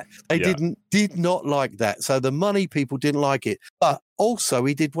like that. They did not like that. So the money people didn't like it. But also,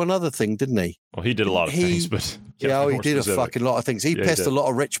 he did one other thing, didn't he? Well, he did a lot of things, but he did a fucking lot of things. He pissed a lot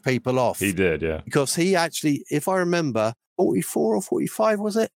of rich people off. He did, yeah. Because he actually, if I remember, 44 or 45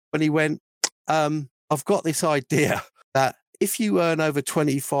 was it when he went? I've got this idea that if you earn over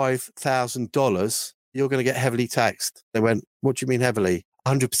 $25,000, you're going to get heavily taxed. They went, what do you mean heavily?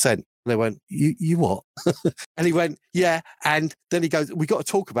 100%. They went, you what? And he went, yeah. And then he goes, we got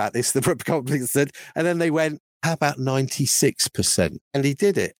to talk about this, the Republicans said. And then they went, how about 96%? And he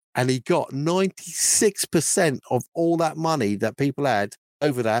did it. And he got 96% of all that money that people had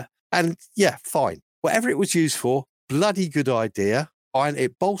over that. And yeah, fine. Whatever it was used for, bloody good idea. Fine.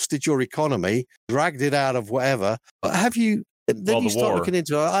 It bolstered your economy, dragged it out of whatever. But have you... Then you start looking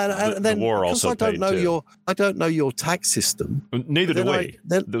into it, and then the war also I don't know I don't know your tax system. Neither do we.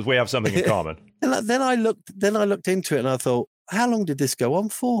 We have something in common. And then I looked into it, and I thought, how long did this go on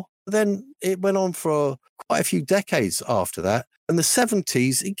for? Then it went on for quite a few decades after that. In the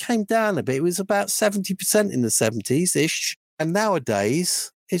 70s, it came down a bit. It was about 70% in the 70s ish, and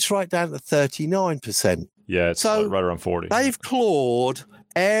nowadays it's right down to 39%. Yeah, it's right around 40. They've clawed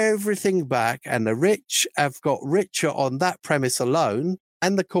everything back, and the rich have got richer on that premise alone,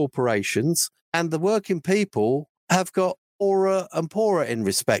 and the corporations, and the working people have got poorer and poorer in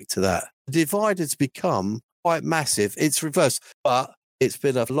respect to that. The divide has become quite massive. It's reversed, but it's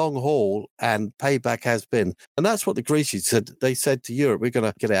been a long haul, and payback has been. And that's what the Grecians said. They said to Europe, we're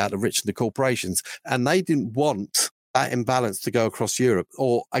going to get it out of the rich and the corporations. And they didn't want that imbalance to go across Europe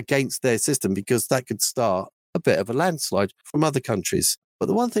or against their system, because that could start a bit of a landslide from other countries. But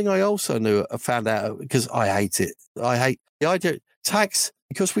the one thing I also found out, because I hate it, I hate the idea tax,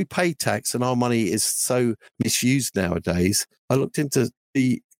 because we pay tax and our money is so misused nowadays. I looked into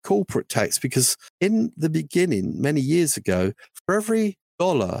the corporate tax, because in the beginning, many years ago, for every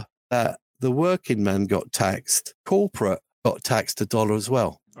dollar that the working man got taxed, corporate got taxed $1 as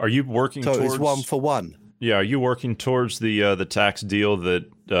well. Are you working towards... So it's 1 for 1. Yeah, are you working towards the tax deal that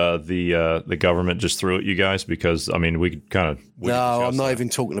the government just threw at you guys? Because I mean, we could kind of. No, I'm not even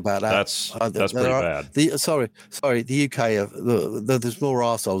talking about that. That's pretty bad. Sorry, the UK. There's more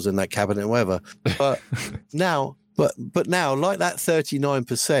arseholes in that cabinet, whatever. But now, but now, like that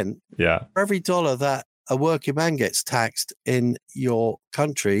 39%. Yeah. For every dollar that a working man gets taxed in your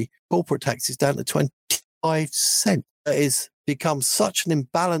country, corporate tax is down to 25 cents. It has become such an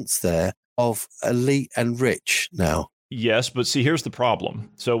imbalance there of elite and rich now. Yes, but see, here's the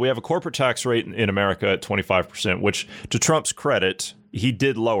problem. So we have a corporate tax rate in America at 25%, which, to Trump's credit, he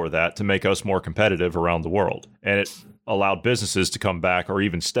did lower that to make us more competitive around the world. And it allowed businesses to come back or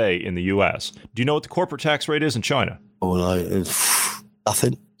even stay in the U.S. Do you know what the corporate tax rate is in China? Oh, no,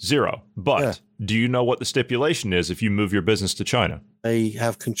 nothing. 0. But do you know what the stipulation is if you move your business to China? They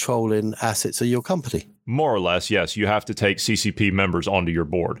have controlling assets of your company. More or less, yes. You have to take CCP members onto your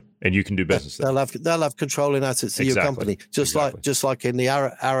board, and you can do business there. They'll have controlling assets of your company, just like in the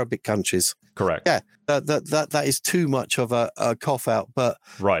Arabic countries. Correct. Yeah, that is too much of a cough out, but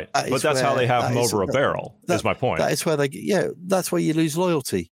right. But that's how they have them over a barrel. Is my point. That is where that's where you lose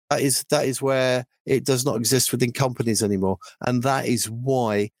loyalty. That is where it does not exist within companies anymore, and that is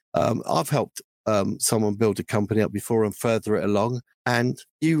why I've helped someone build a company up before and further it along, and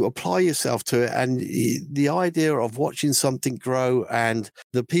you apply yourself to it, and the idea of watching something grow and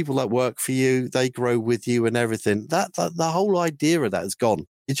the people that work for you, they grow with you and everything, that the whole idea of that is gone.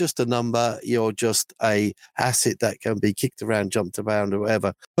 You're just a number, you're just a asset that can be kicked around, jumped around, or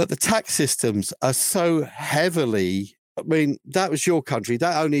whatever. But the tax systems are so heavily, I mean, that was your country,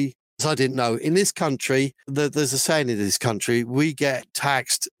 that only, as I didn't know, in this country, there's a saying in this country, we get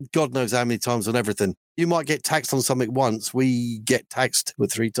taxed God knows how many times on everything. You might get taxed on something once, we get taxed 2 or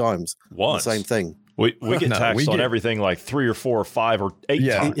 3 times. Once? The same thing. We get taxed on everything like 3 or 4 or 5 or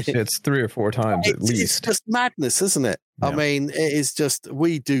 8 times. It's 3 or 4 times at least. It's just madness, isn't it? Yeah. I mean, it is just,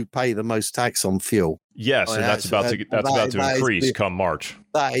 we do pay the most tax on fuel. Yes, and that's about to increase come March.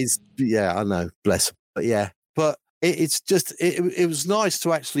 That is, yeah, I know, bless them. But yeah, but it's just, it was nice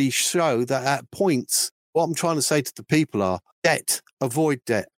to actually show that at points, what I'm trying to say to the people are, avoid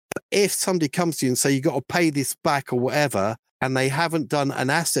debt. But if somebody comes to you and say, you got to pay this back or whatever, and they haven't done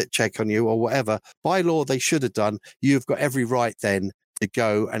an asset check on you or whatever, by law they should have done, you've got every right then to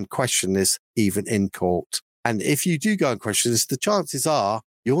go and question this even in court. And if you do go and question this, the chances are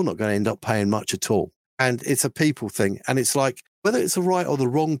you're not going to end up paying much at all. And it's a people thing. And it's like, whether it's the right or the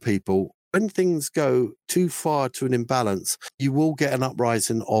wrong people, when things go too far to an imbalance, you will get an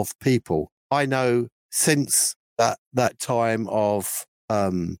uprising of people. I know since that time of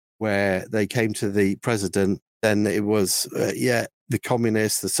where they came to the president, then it was, the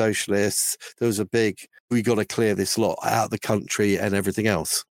communists, the socialists, there was a big, we got to clear this lot out of the country and everything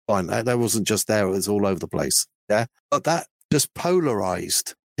else. Fine. That wasn't just there, it was all over the place. Yeah. But that just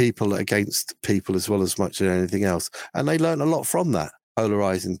polarized people against people as well as much as anything else. And they learned a lot from that,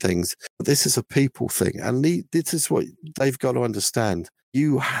 polarizing things. But this is a people thing. And this is what they've got to understand.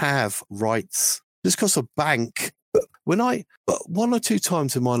 You have rights. Just because a bank, one or two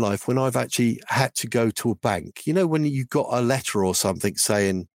times in my life when I've actually had to go to a bank, when you got a letter or something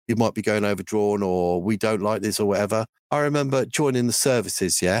saying you might be going overdrawn or we don't like this or whatever. I remember joining the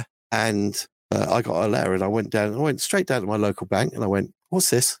services, and I got a letter and I went straight down to my local bank and I went, what's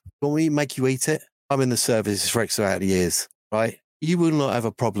this? Want me to make you eat it? I'm in the services for X amount of years, right? You will not have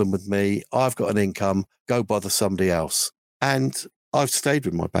a problem with me. I've got an income. Go bother somebody else. And I've stayed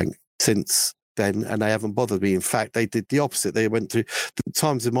with my bank since then, and they haven't bothered me. In fact, they did the opposite. They went through the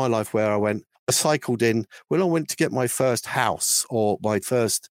times in my life where I cycled in when I went to get my first house or I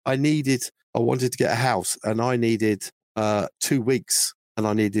wanted to get a house and I needed 2 weeks, and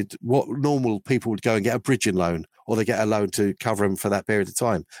I needed what normal people would go and get a bridging loan or they get a loan to cover them for that period of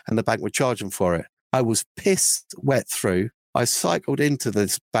time, and the bank would charge them for it. I was pissed wet through. I cycled into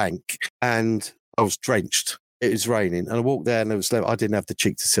this bank and I was drenched. It was raining, and I walked there, and I didn't have the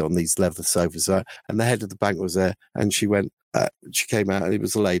cheek to sit on these leather sofas. And the head of the bank was there, and she went. She came out, and it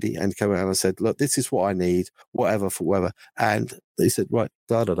was a lady, and came out, and I said, "Look, this is what I need, whatever for whatever." And they said, "Right,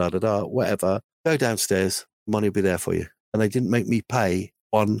 whatever. Go downstairs, money will be there for you." And they didn't make me pay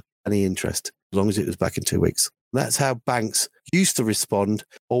any interest as long as it was back in 2 weeks. And that's how banks used to respond,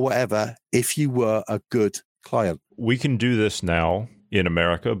 or whatever, if you were a good client. We can do this now in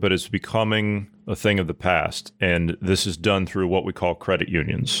America, but it's becoming a thing of the past, and this is done through what we call credit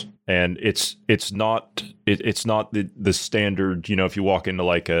unions. And it's not the standard, if you walk into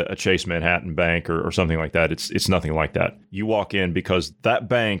like a Chase Manhattan Bank or something like that, it's nothing like that. You walk in because that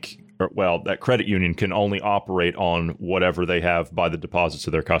bank, that credit union can only operate on whatever they have by the deposits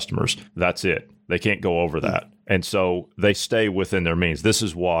of their customers. That's it. They can't go over that. And so they stay within their means. This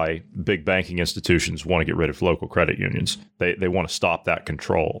is why big banking institutions want to get rid of local credit unions. They want to stop that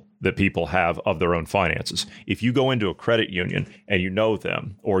control that people have of their own finances. If you go into a credit union and you know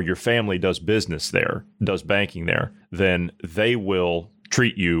them, or your family does business there, does banking there, then they will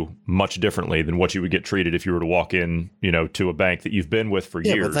treat you much differently than what you would get treated if you were to walk in, to a bank that you've been with for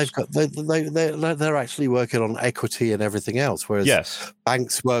years. But they're actually working on equity and everything else, whereas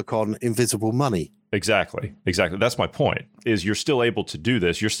banks work on invisible money. Exactly. That's my point, is you're still able to do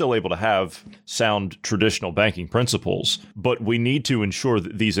this. You're still able to have sound traditional banking principles, but we need to ensure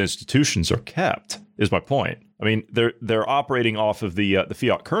that these institutions are kept, is my point. I mean, they're operating off of the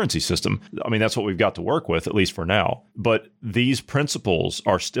fiat currency system. I mean, that's what we've got to work with, at least for now. But these principles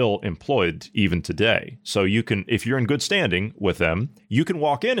are still employed even today. So you can, if you're in good standing with them, you can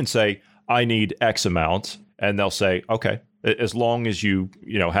walk in and say, I need X amount, and they'll say, okay, as long as you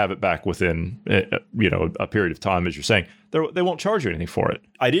have it back within a period of time, as you're saying, they won't charge you anything for it.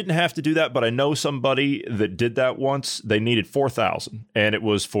 I didn't have to do that, but I know somebody that did that once. They needed $4,000, and it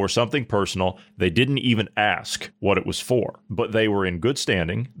was for something personal. They didn't even ask what it was for, but they were in good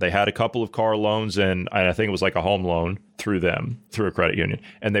standing. They had a couple of car loans, and I think it was like a home loan through a credit union.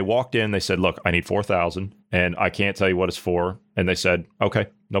 And they walked in. They said, "Look, I need $4,000, and I can't tell you what it's for." And they said, "Okay,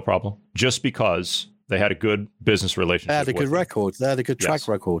 no problem," just because they had a good business relationship. They had a good record. They had a good track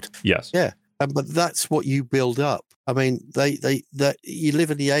record. Yes. Yeah. But that's what you build up. I mean, you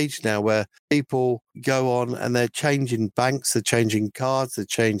live in the age now where people go on and they're changing banks, they're changing cards, they're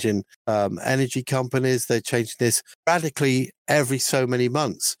changing energy companies, they're changing this radically every so many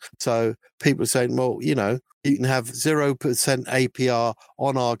months. So people are saying, well, you can have 0% APR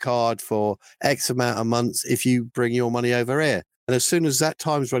on our card for X amount of months if you bring your money over here. And as soon as that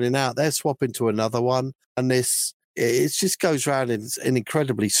time's running out, they're swapping to another one. And it just goes around in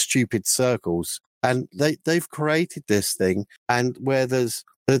incredibly stupid circles. And they've created this thing, and where there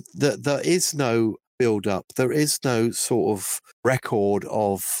is no build up, there is no sort of record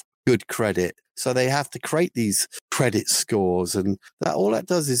of good credit. So they have to create these credit scores, and all that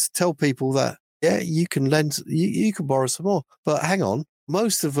does is tell people that, you can lend, you can borrow some more. But hang on,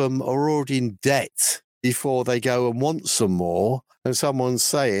 most of them are already in debt before they go and want some more, and someone's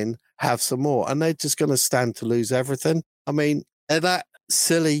saying, have some more, and they're just going to stand to lose everything. I mean, they're that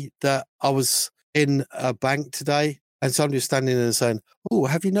silly that I was in a bank today and somebody was standing there and saying, "Oh,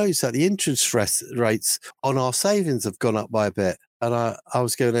 have you noticed that the interest rates on our savings have gone up by a bit?" And I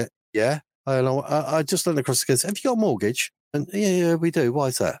was going, Yeah. I just leaned across the goes, have you got a mortgage? And yeah, we do. Why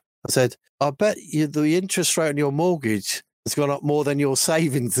is that? I said, I bet you the interest rate on your mortgage has gone up more than your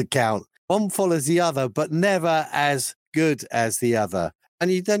savings account. One follows the other, but never as good as the other.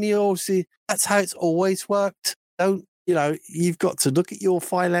 And then you also, that's how it's always worked. You've got to look at your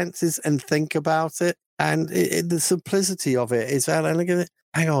finances and think about it. And the simplicity of it is,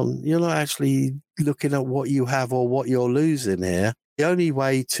 hang on, you're not actually looking at what you have or what you're losing here. The only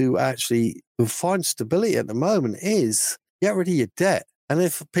way to actually find stability at the moment is get rid of your debt. And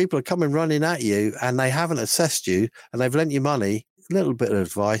if people are coming running at you and they haven't assessed you and they've lent you money, a little bit of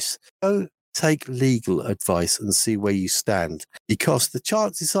advice, go take legal advice and see where you stand. Because the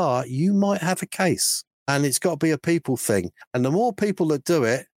chances are you might have a case. And it's got to be a people thing. And the more people that do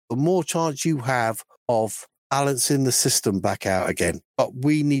it, the more chance you have of balancing the system back out again. But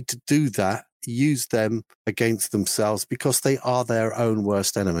we need to do that, use them against themselves because they are their own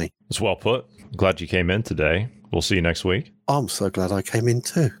worst enemy. That's well put. Glad you came in today. We'll see you next week. I'm so glad I came in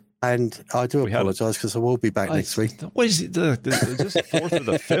too. And I do apologise because I will be back next week. What is it? Is this the fourth or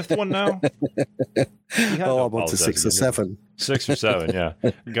the fifth one now? I'm on to 6 or 7. 6 or 7, yeah.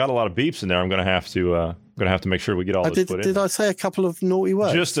 Got a lot of beeps in there. I'm going to have to make sure we get all this put in. Did I say a couple of naughty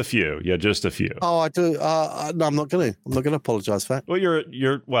words? Just a few. Yeah, just a few. Oh, I do. No, I'm not going to. I'm not going to apologise for that. Well, you're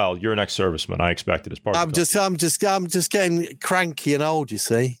an ex-serviceman. I expect it as part of it. I'm just getting cranky and old. You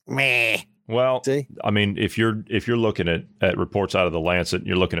see, meh. Well, I mean, if you're looking at reports out of the Lancet, and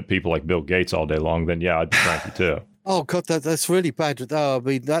you're looking at people like Bill Gates all day long, then yeah, I'd be cranky too. Oh God, that's really bad. I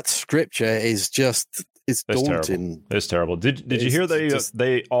mean, that scripture is just it's daunting. It's terrible. Did you hear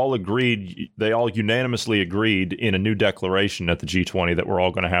they all agreed? They all unanimously agreed in a new declaration at the G20 that we're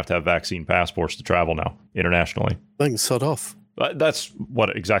all going to have vaccine passports to travel now internationally. They can sod off. That's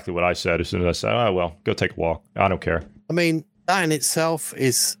exactly what I said as soon as I said, "Oh well, go take a walk. I don't care." I mean, that in itself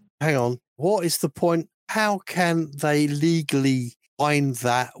is. Hang on. What is the point? How can they legally find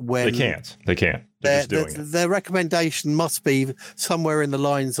that when they can't? They can't. They're just doing it. Their recommendation must be somewhere in the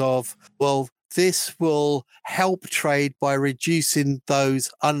lines of, well, this will help trade by reducing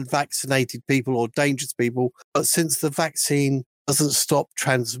those unvaccinated people or dangerous people. But since the vaccine doesn't stop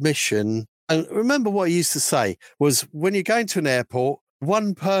transmission, and remember what I used to say was when you're going to an airport,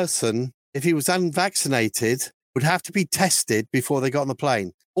 one person, if he was unvaccinated, would have to be tested before they got on the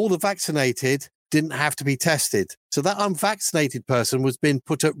plane. All the vaccinated didn't have to be tested. So that unvaccinated person was being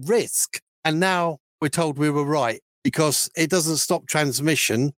put at risk. And now we're told we were right because it doesn't stop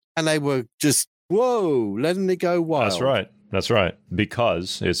transmission. And they were just, letting it go wild. That's right.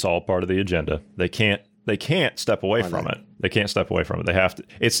 Because it's all part of the agenda. They can't step away from it. They can't step away from it. They have to.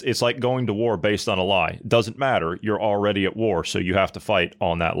 It's like going to war based on a lie. It doesn't matter. You're already at war, so you have to fight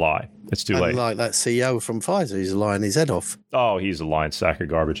on that lie. It's too late. Like that CEO from Pfizer, he's lying his head off. Oh, he's a lying sack of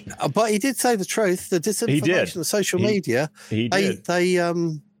garbage. But he did say the truth. The disinformation of social media. He did. They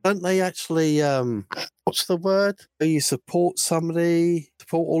don't they actually what's the word? You support somebody,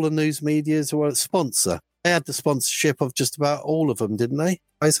 support all the news medias or sponsor. They had the sponsorship of just about all of them, didn't they?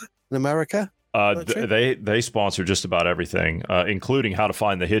 Pfizer in America. They sponsor just about everything, including how to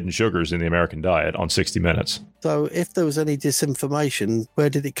find the hidden sugars in the American diet on 60 Minutes. So if there was any disinformation, where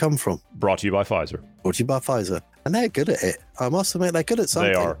did it come from? Brought to you by Pfizer. And they're good at it. I must admit, they're good at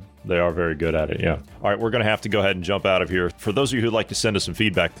something. They are very good at it, yeah. All right, we're going to have to go ahead and jump out of here. For those of you who'd like to send us some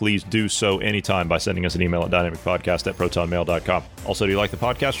feedback, please do so anytime by sending us an email at dynamicpodcast@protonmail.com. Also, do you like the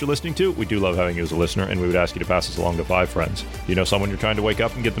podcast you're listening to? We do love having you as a listener, and we would ask you to pass us along to 5 friends. You know someone you're trying to wake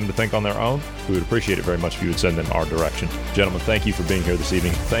up and get them to think on their own? We would appreciate it very much if you would send them our direction. Gentlemen, thank you for being here this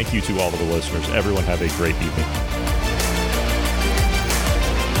evening. Thank you to all of the listeners. Everyone have a great evening.